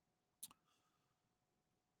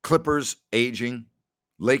 Clippers, aging.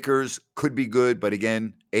 Lakers could be good, but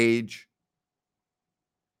again, age.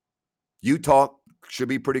 Utah should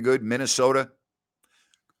be pretty good. Minnesota,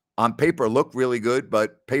 on paper, look really good,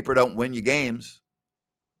 but paper don't win you games.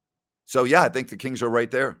 So, yeah, I think the Kings are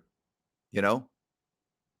right there.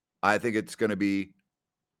 I think it's going to be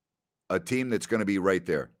a team that's going to be right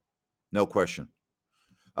there. No question.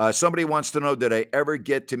 Somebody wants to know, did I ever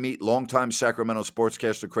get to meet longtime Sacramento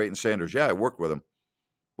sportscaster Creighton Sanders? Yeah, I worked with him.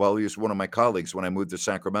 Well, he was one of my colleagues when I moved to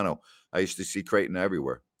Sacramento. I used to see Creighton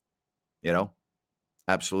everywhere.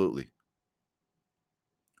 Absolutely.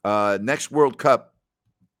 Next World Cup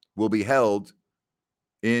will be held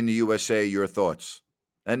in the USA. Your thoughts?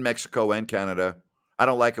 And Mexico and Canada. I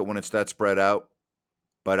don't like it when it's that spread out,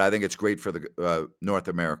 but I think it's great for the North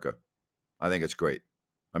America. I think it's great.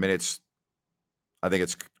 I think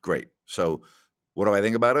it's great. So what do I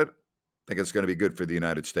think about it? I think it's going to be good for the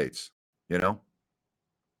United States,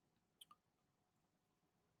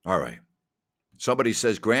 All right. Somebody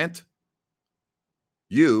says, Grant,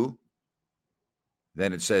 you,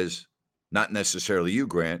 then it says, not necessarily you,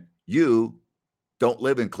 Grant, you don't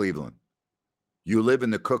live in Cleveland. You live in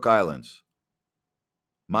the Cook Islands.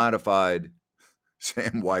 Modified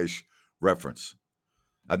Sam Weiss reference.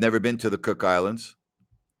 I've never been to the Cook Islands.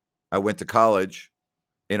 I went to college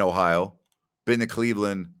in Ohio, been to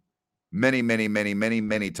Cleveland many, many, many, many,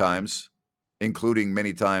 many times, including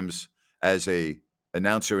many times as a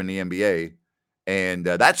announcer in the NBA. And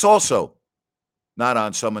that's also not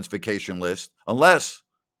on someone's vacation list, unless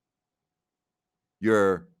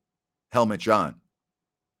you're Helmet John.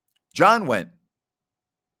 John went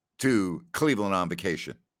to Cleveland on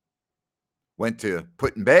vacation. Went to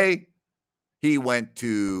Put-in Bay. He went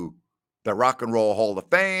to the Rock and Roll Hall of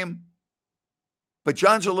Fame. But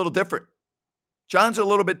John's a little different. John's a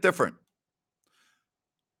little bit different.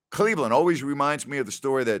 Cleveland always reminds me of the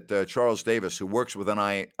story that Charles Davis, who works with an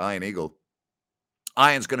Iron Eagle,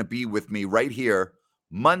 Iron's going to be with me right here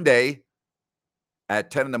Monday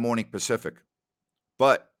at 10 in the morning Pacific.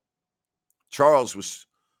 But Charles was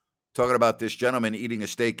talking about this gentleman eating a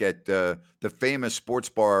steak at the famous sports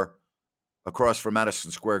bar across from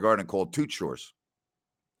Madison Square Garden called Toot Shores.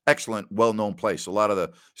 Excellent, well-known place. A lot of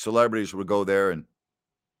the celebrities would go there, and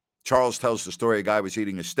Charles tells the story. A guy was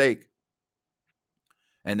eating a steak,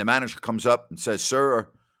 and the manager comes up and says, sir,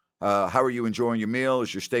 how are you enjoying your meal?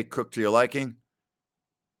 Is your steak cooked to your liking?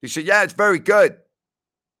 He said, yeah, it's very good,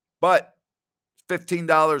 but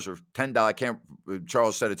 $15 or $10. I can't,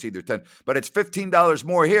 Charles said it's either 10, but it's $15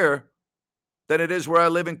 more here than it is where I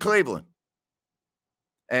live in Cleveland.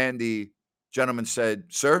 And the gentleman said,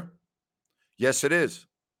 sir, yes, it is.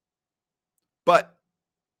 But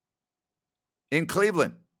in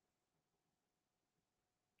Cleveland,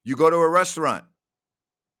 you go to a restaurant,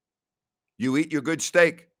 you eat your good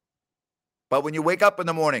steak, but when you wake up in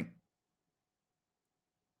the morning,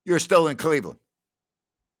 you're still in Cleveland.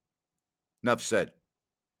 Enough said.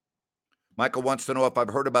 Michael wants to know if I've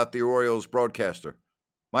heard about the Orioles broadcaster.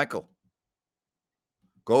 Michael,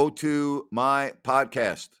 go to my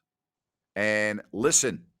podcast and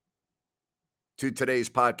listen to today's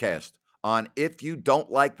podcast on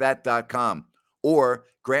ifyoudon'tlikethat.com or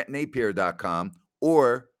grantnapier.com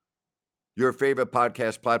or your favorite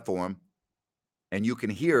podcast platform, and you can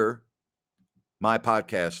hear my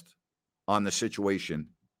podcast on the situation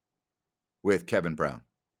with Kevin Brown.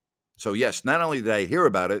 So, yes, not only did I hear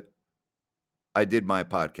about it, I did my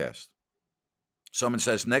podcast. Someone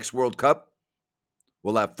says next World Cup,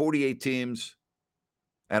 we'll have 48 teams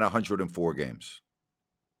and 104 games.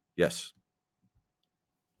 Yes.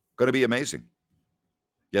 Going to be amazing.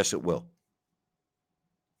 Yes, it will.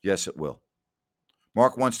 Yes, it will.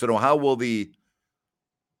 Mark wants to know, how will the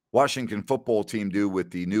Washington football team do with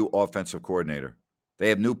the new offensive coordinator? They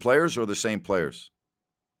have new players or the same players?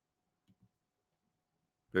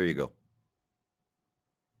 There you go.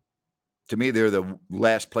 To me, they're the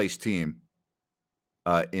last place team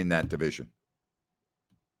in that division.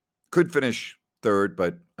 Could finish third,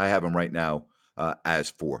 but I have them right now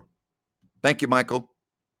as 4. Thank you, Michael.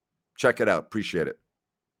 Check it out. Appreciate it.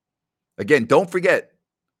 Again, don't forget,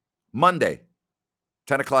 Monday,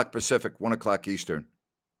 10 o'clock Pacific, 1 o'clock Eastern,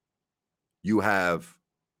 you have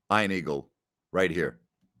Iron Eagle right here.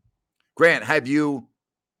 Grant, have you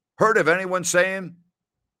heard of anyone saying,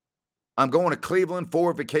 I'm going to Cleveland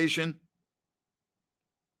for vacation?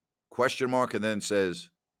 Question mark, and then says,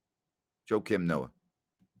 Joakim Noah.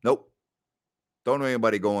 Nope. Don't know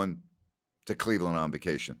anybody going to Cleveland on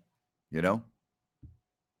vacation,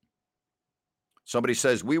 Somebody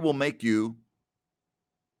says, we will make you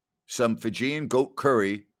some Fijian goat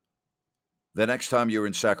curry the next time you're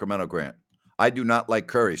in Sacramento, Grant. I do not like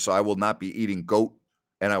curry, so I will not be eating goat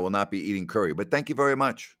and I will not be eating curry. But thank you very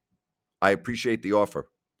much. I appreciate the offer.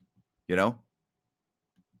 You know?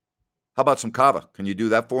 How about some kava? Can you do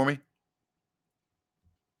that for me?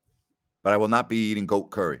 But I will not be eating goat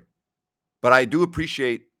curry. But I do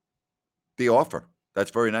appreciate the offer.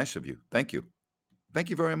 That's very nice of you. Thank you. Thank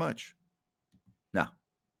you very much. No,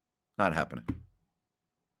 not happening.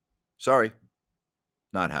 Sorry,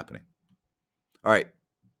 not happening. All right.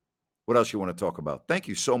 What else you want to talk about? Thank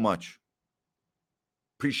you so much.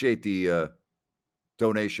 Appreciate the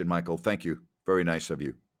donation, Michael. Thank you. Very nice of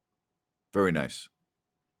you. Very nice.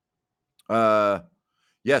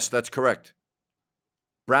 Yes, that's correct.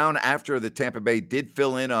 Brown, after the Tampa Bay, did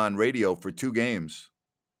fill in on radio for 2 games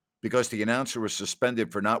because the announcer was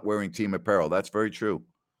suspended for not wearing team apparel. That's very true.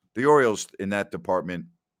 The Orioles in that department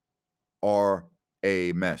are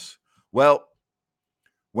a mess. Well,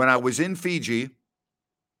 when I was in Fiji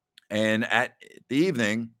and at the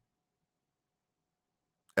evening,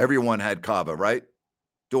 everyone had kava, right?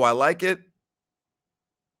 Do I like it?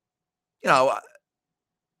 You know,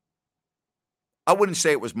 I wouldn't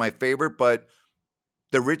say it was my favorite, but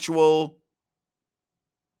the ritual,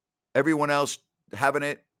 everyone else having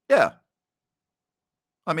it, yeah.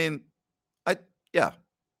 I mean, yeah.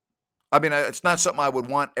 I mean, it's not something I would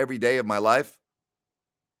want every day of my life,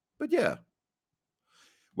 but yeah.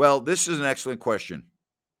 Well, this is an excellent question.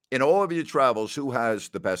 In all of your travels, who has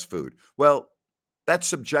the best food? Well, that's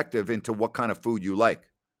subjective into what kind of food you like.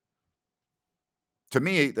 To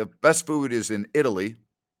me, the best food is in Italy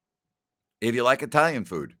if you like Italian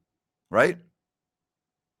food, right?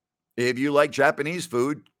 If you like Japanese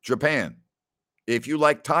food, Japan. If you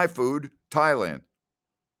like Thai food, Thailand.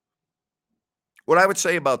 What I would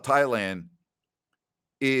say about Thailand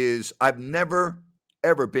is I've never,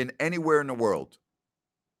 ever been anywhere in the world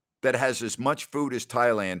that has as much food as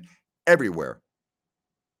Thailand everywhere,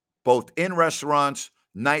 both in restaurants,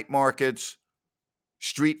 night markets,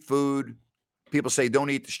 street food. People say don't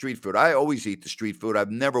eat the street food. I always eat the street food.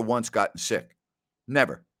 I've never once gotten sick.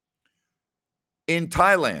 Never. In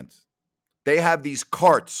Thailand, they have these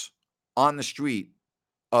carts on the street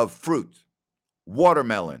of fruit,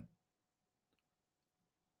 watermelon,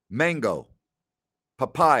 mango,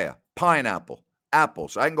 papaya, pineapple,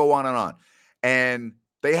 apples. I can go on and on. And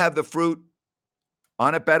they have the fruit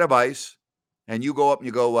on a bed of ice, and you go up and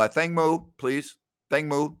you go, Thang Mu, please. Thang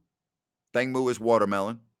Mu. Thang Mu is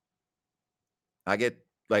watermelon. I get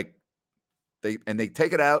they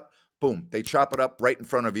take it out, boom, they chop it up right in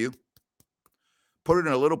front of you, put it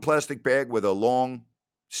in a little plastic bag with a long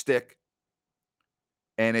stick,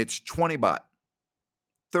 and it's 20 baht.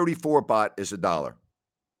 34 baht is $1.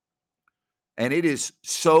 And it is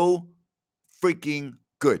so freaking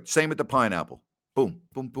good. Same with the pineapple. Boom,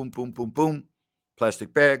 boom, boom, boom, boom, boom.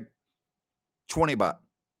 Plastic bag, 20 baht.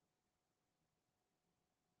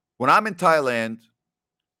 When I'm in Thailand,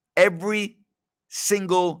 every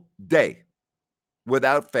single day,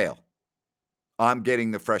 without fail, I'm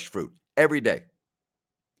getting the fresh fruit every day.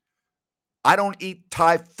 I don't eat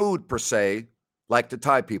Thai food per se like the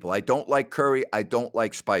Thai people. I don't like curry. I don't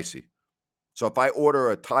like spicy. So if I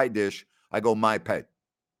order a Thai dish, I go my pet.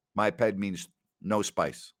 My pet means no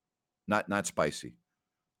spice, not spicy.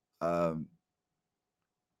 I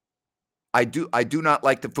do not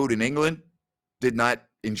like the food in England. Did not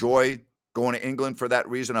enjoy going to England for that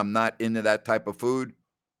reason. I'm not into that type of food.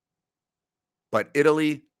 But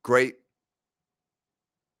Italy, great.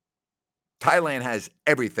 Thailand has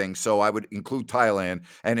everything, so I would include Thailand,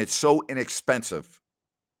 and it's so inexpensive.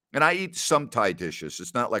 And I eat some Thai dishes.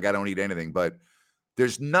 It's not like I don't eat anything, but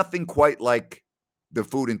there's nothing quite like the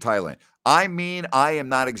food in Thailand. I mean, I am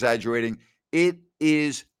not exaggerating. It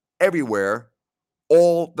is everywhere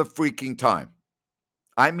all the freaking time.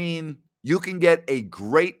 I mean, you can get a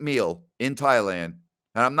great meal in Thailand,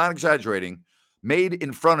 and I'm not exaggerating, made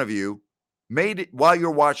in front of you, made while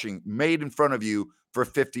you're watching, made in front of you for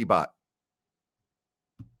 50 baht.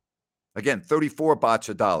 Again, 34 bahts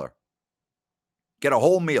 $1. Get a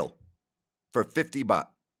whole meal for 50 baht.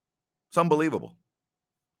 It's unbelievable.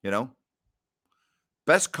 You know?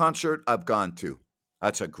 Best concert I've gone to.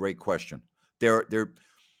 That's a great question. I'll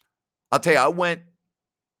tell you, I went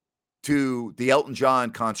to the Elton John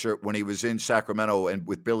concert when he was in Sacramento and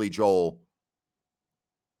with Billy Joel.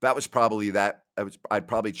 That was probably that. I'd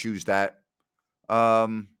probably choose that.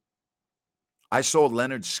 I saw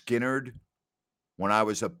Leonard Skinner when I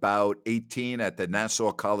was about 18 at the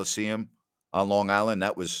Nassau Coliseum on Long Island.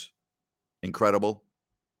 That was incredible.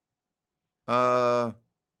 Elton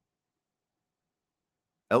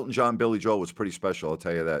John, Billy Joel was pretty special, I'll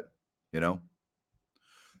tell you that. you know.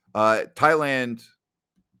 Thailand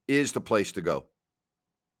is the place to go.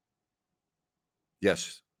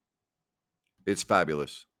 Yes, it's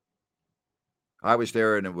fabulous. I was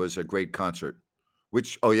there and it was a great concert.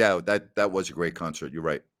 Which, oh yeah, that was a great concert. You're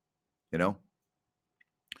right. You know,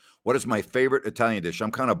 what is my favorite Italian dish?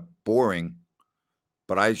 I'm kind of boring,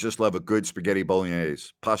 but I just love a good spaghetti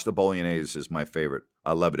bolognese. Pasta bolognese is my favorite.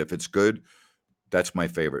 I love it. If it's good, that's my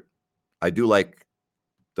favorite. I do like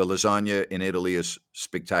the lasagna in Italy is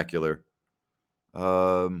spectacular.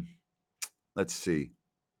 Um, let's see.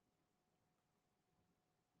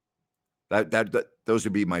 That those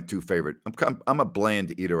would be my two favorite. I'm a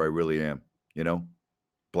bland eater. I really am. You know,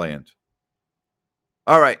 bland.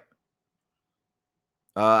 All right.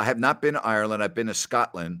 I have not been to Ireland. I've been to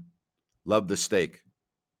Scotland. Love the steak.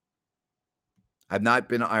 I've not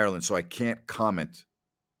been to Ireland, so I can't comment.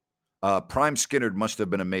 Prime Skinner must have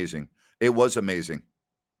been amazing. It was amazing.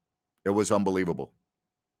 It was unbelievable.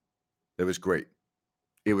 It was great.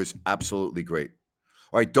 It was absolutely great.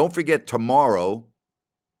 All right, don't forget tomorrow,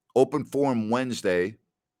 Open Forum Wednesday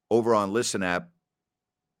over on Listen App.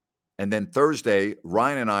 And then Thursday,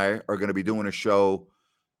 Ryan and I are going to be doing a show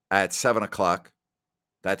at 7 o'clock.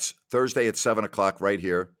 That's Thursday at 7 o'clock right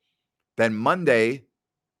here. Then Monday,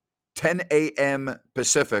 10 a.m.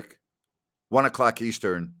 Pacific, 1 o'clock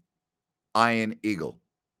Eastern, Iron Eagle.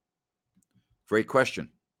 Great question.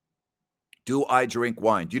 Do I drink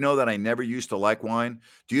wine? Do you know that I never used to like wine?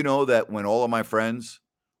 Do you know that when all of my friends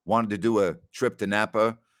wanted to do a trip to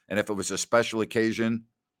Napa, and if it was a special occasion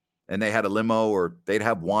and they had a limo or they'd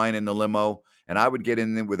have wine in the limo, and I would get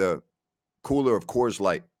in there with a cooler of Coors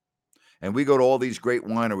Light. And we go to all these great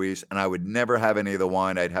wineries, and I would never have any of the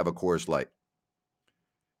wine. I'd have a Coors Light.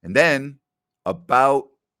 And then about,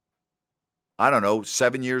 I don't know,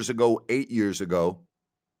 7 years ago, 8 years ago,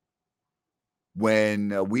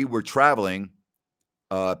 when we were traveling,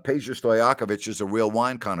 Peja Stojakovic is a real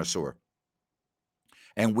wine connoisseur.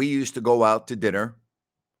 And we used to go out to dinner,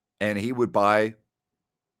 and he would buy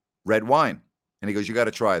red wine. And he goes, you got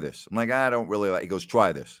to try this. I'm like, I don't really like. He goes,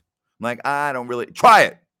 try this. I'm like, I don't really. Try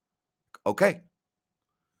it. Okay.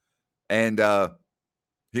 And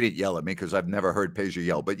he didn't yell at me because I've never heard Peja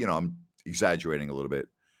yell, but, I'm exaggerating a little bit.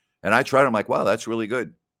 And I tried. I'm like, wow, that's really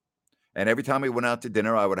good. And every time we went out to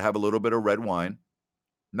dinner, I would have a little bit of red wine,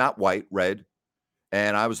 not white, red.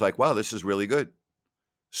 And I was like, wow, this is really good.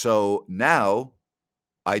 So now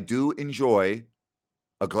I do enjoy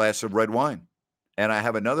a glass of red wine. And I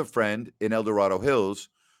have another friend in El Dorado Hills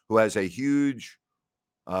who has a huge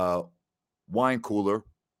wine cooler,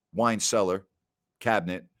 wine cellar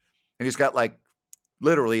cabinet. And he's got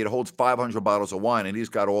literally it holds 500 bottles of wine, and he's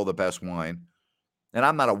got all the best wine. And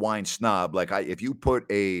I'm not a wine snob. If you put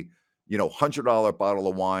a $100 bottle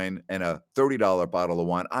of wine and a $30 bottle of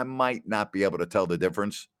wine, I might not be able to tell the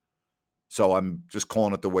difference. So I'm just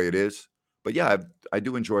calling it the way it is. But yeah, I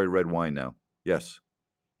do enjoy red wine now. Yes.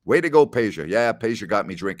 Way to go, Peja. Yeah, Peja got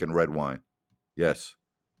me drinking red wine. Yes.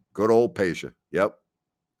 Good old Peja. Yep.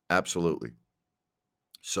 Absolutely.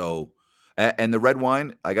 So, and the red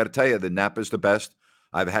wine, I got to tell you, the Napa's the best.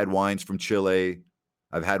 I've had wines from Chile.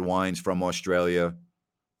 I've had wines from Australia,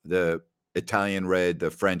 the Italian red, the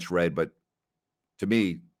French red. But to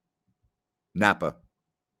me, Napa,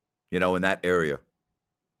 in that area,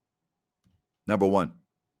 number one,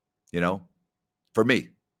 for me,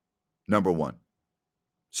 number one.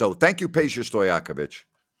 So thank you, Peja Stojakovic.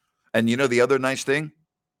 And the other nice thing?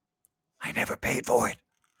 I never paid for it.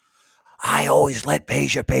 I always let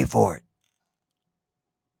Peja pay for it.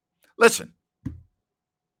 Listen,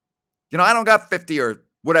 I don't got 50 or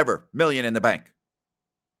whatever million in the bank.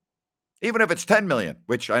 Even if it's 10 million,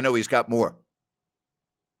 which I know he's got more.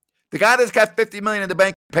 The guy that's got 50 million in the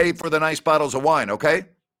bank paid for the nice bottles of wine, okay?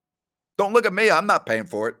 Don't look at me. I'm not paying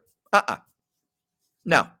for it.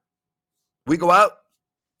 No. We go out.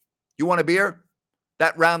 You want a beer?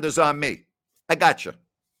 That round is on me. I got you.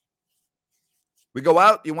 We go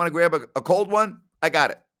out. You want to grab a cold one? I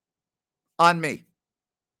got it. On me.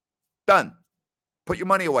 Done. Put your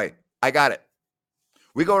money away. I got it.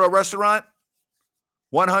 We go to a restaurant.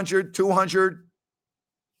 $100, $200,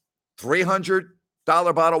 $300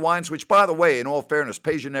 bottle of wines, which, by the way, in all fairness,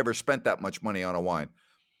 Peja never spent that much money on a wine.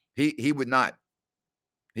 He would not.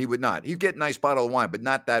 He would not. He'd get a nice bottle of wine, but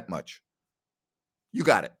not that much. You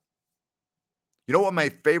got it. You know what my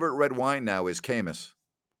favorite red wine now is? Caymus.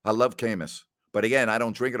 I love Caymus. But again, I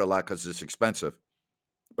don't drink it a lot because it's expensive.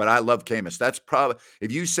 But I love Caymus. That's probably,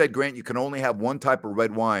 if you said, Grant, you can only have one type of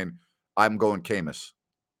red wine, I'm going Caymus.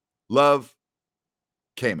 Love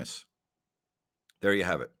Caymus. There you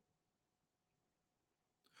have it.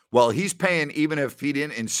 Well, he's paying even if he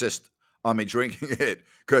didn't insist on me drinking it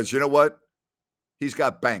because you know what? He's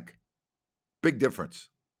got bank. Big difference.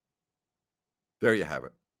 There you have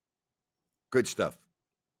it. Good stuff.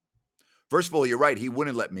 First of all, you're right. He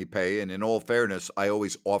wouldn't let me pay. And in all fairness, I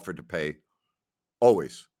always offered to pay.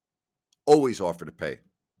 Always. Always offered to pay.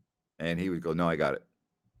 And he would go, no, I got it.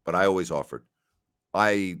 But I always offered.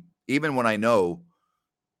 Even when I know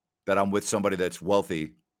that I'm with somebody that's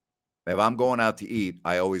wealthy, if I'm going out to eat,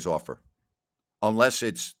 I always offer. Unless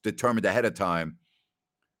it's determined ahead of time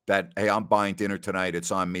that, hey, I'm buying dinner tonight,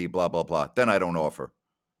 it's on me, blah, blah, blah. Then I don't offer.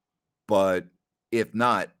 But if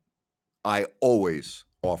not, I always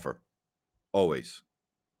offer. Always.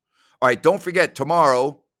 All right, don't forget,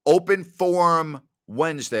 tomorrow, Open Forum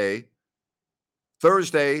Wednesday.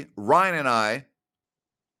 Thursday, Ryan and I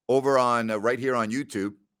over on right here on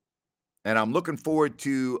YouTube. And I'm looking forward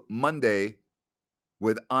to Monday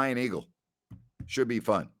with Iron Eagle. Should be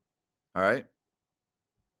fun. All right.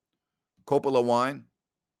 Coppola wine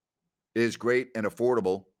is great and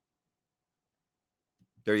affordable.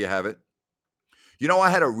 There you have it. You know,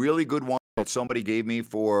 I had a really good wine that somebody gave me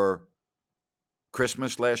for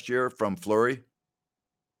Christmas last year from Fleury.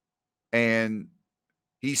 And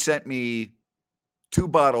he sent me 2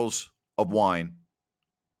 bottles of wine,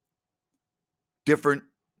 different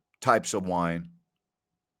types of wine,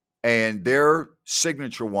 and their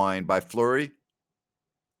signature wine by Fleury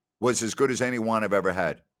was as good as any wine I've ever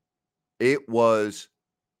had. It was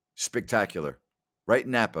spectacular. Right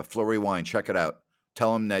in Napa, Fleury Wine. Check it out.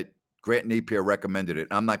 Tell them that Grant Napier recommended it.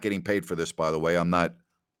 I'm not getting paid for this, by the way. I'm not.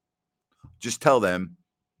 Just tell them,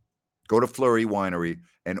 go to Fleury Winery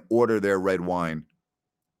and order their red wine.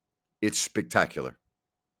 It's spectacular.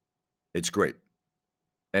 It's great.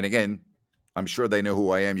 And again, I'm sure they know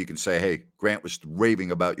who I am. You can say, hey, Grant was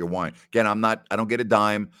raving about your wine. Again, I don't get a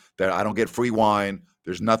dime. I don't get free wine.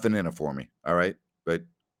 There's nothing in it for me. All right. But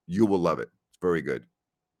you will love it. It's very good.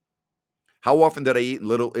 How often did I eat in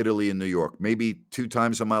Little Italy in New York? Maybe 2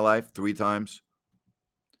 times in my life, 3 times.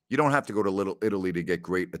 You don't have to go to Little Italy to get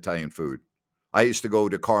great Italian food. I used to go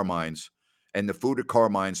to Carmine's, and the food at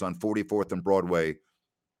Carmine's on 44th and Broadway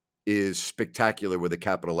is spectacular with a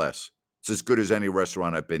capital S. It's as good as any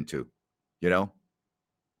restaurant I've been to, you know?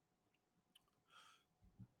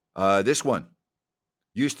 This one.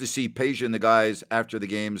 Used to see Peja and the guys after the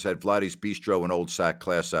games at Vladdy's Bistro and Old Sac,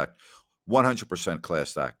 class act. 100%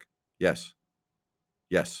 class act. Yes.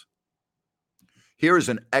 Yes. Here is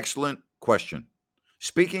an excellent question.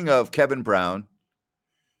 Speaking of Kevin Brown,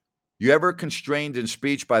 you ever constrained in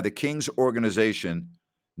speech by the Kings organization,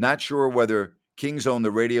 not sure whether Kings own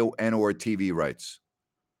the radio and or TV rights?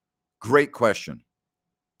 Great question.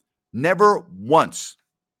 Never once,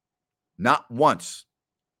 not once,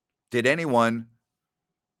 did anyone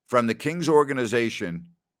from the Kings organization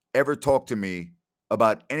ever talk to me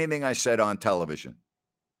about anything I said on television.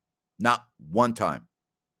 Not one time.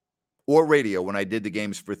 Or radio when I did the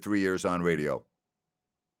games for 3 years on radio.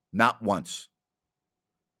 Not once.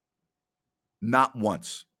 Not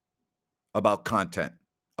once. About content,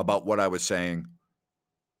 about what I was saying.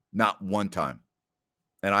 Not one time.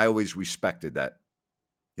 And I always respected that.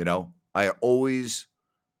 You know, I always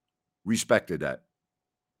respected that.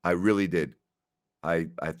 I really did. I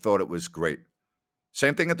thought it was great.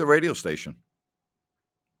 Same thing at the radio station.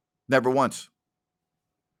 Never once.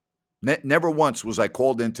 Never once was I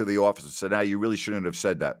called into the office and said, you really shouldn't have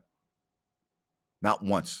said that. Not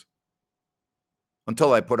once.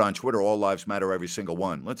 Until I put on Twitter, all lives matter, every single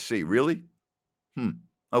one. Let's see, really?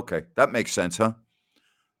 Okay, that makes sense, huh?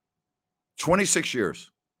 26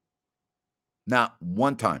 years. Not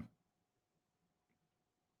one time.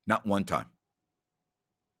 Not one time.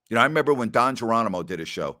 You know, I remember when Don Geronimo did a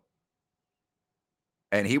show,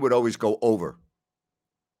 and he would always go over.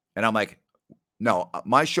 And I'm like, no,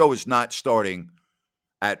 my show is not starting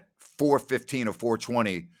at 4:15 or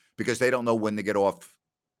 4:20 because they don't know when to get off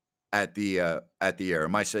at the air.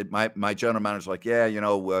 And my general manager's like, yeah, you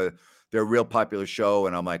know, they're a real popular show.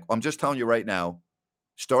 And I'm like, I'm just telling you right now,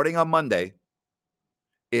 starting on Monday,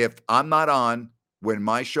 if I'm not on when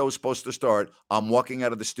my show's supposed to start, I'm walking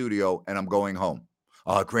out of the studio and I'm going home.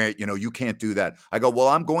 Grant, you know, you can't do that. I go, well,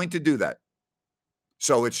 I'm going to do that.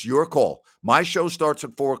 So it's your call. My show starts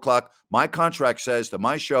at 4:00. My contract says that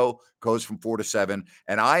my show goes from 4 to 7.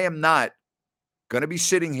 And I am not going to be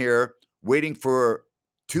sitting here waiting for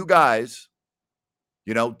 2 guys,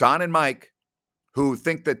 you know, Don and Mike, who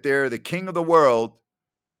think that they're the king of the world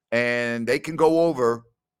and they can go over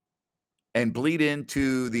and bleed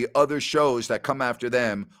into the other shows that come after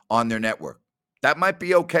them on their network. That might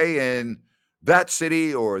be okay in that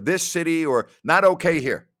city or this city, or not okay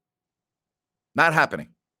here. Not happening.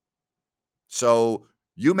 So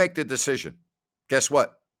You make the decision. Guess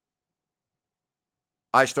what?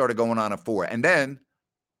 I started going on at 4. And then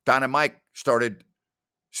Don and Mike started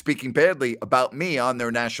speaking badly about me on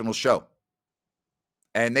their national show.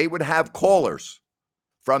 And they would have callers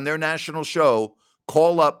from their national show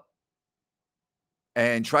call up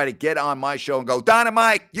and try to get on my show and go, Don and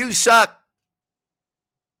Mike, you suck.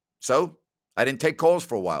 So I didn't take calls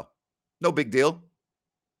for a while. No big deal.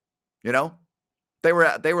 You know, they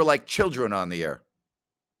were like children on the air.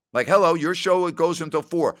 Like, hello, your show goes until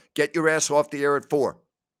 4. Get your ass off the air at 4.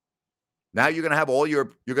 Now you're going to have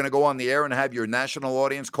you're going to go on the air and have your national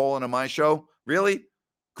audience call into my show? Really?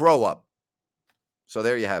 Grow up. So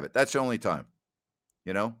there you have it. That's the only time.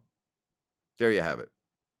 You know? There you have it.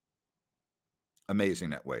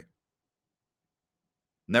 Amazing that way.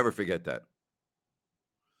 Never forget that.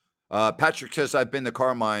 Patrick says, I've been to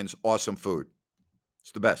Carmine's. Awesome food.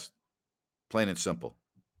 It's the best. Plain and simple.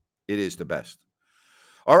 It is the best.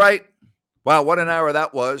 All right. Wow, what an hour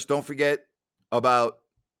that was. Don't forget about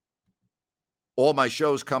all my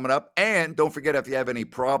shows coming up. And don't forget, if you have any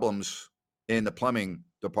problems in the plumbing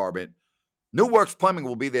department, New Works Plumbing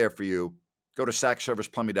will be there for you. Go to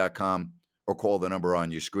sackserviceplumbing.com or call the number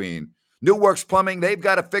on your screen. New Works Plumbing, they've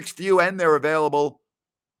got a fix for you, and they're available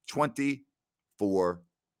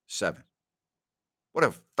 24/7. What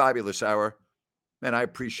a fabulous hour. Man, I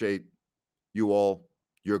appreciate you all.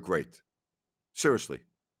 You're great. Seriously.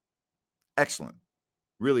 Excellent.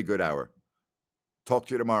 Really good hour. Talk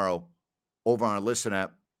to you tomorrow over on our Listen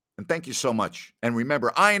app. And thank you so much. And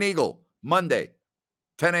remember, Iron Eagle, Monday,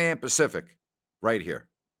 10 a.m. Pacific, right here.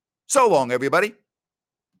 So long, everybody.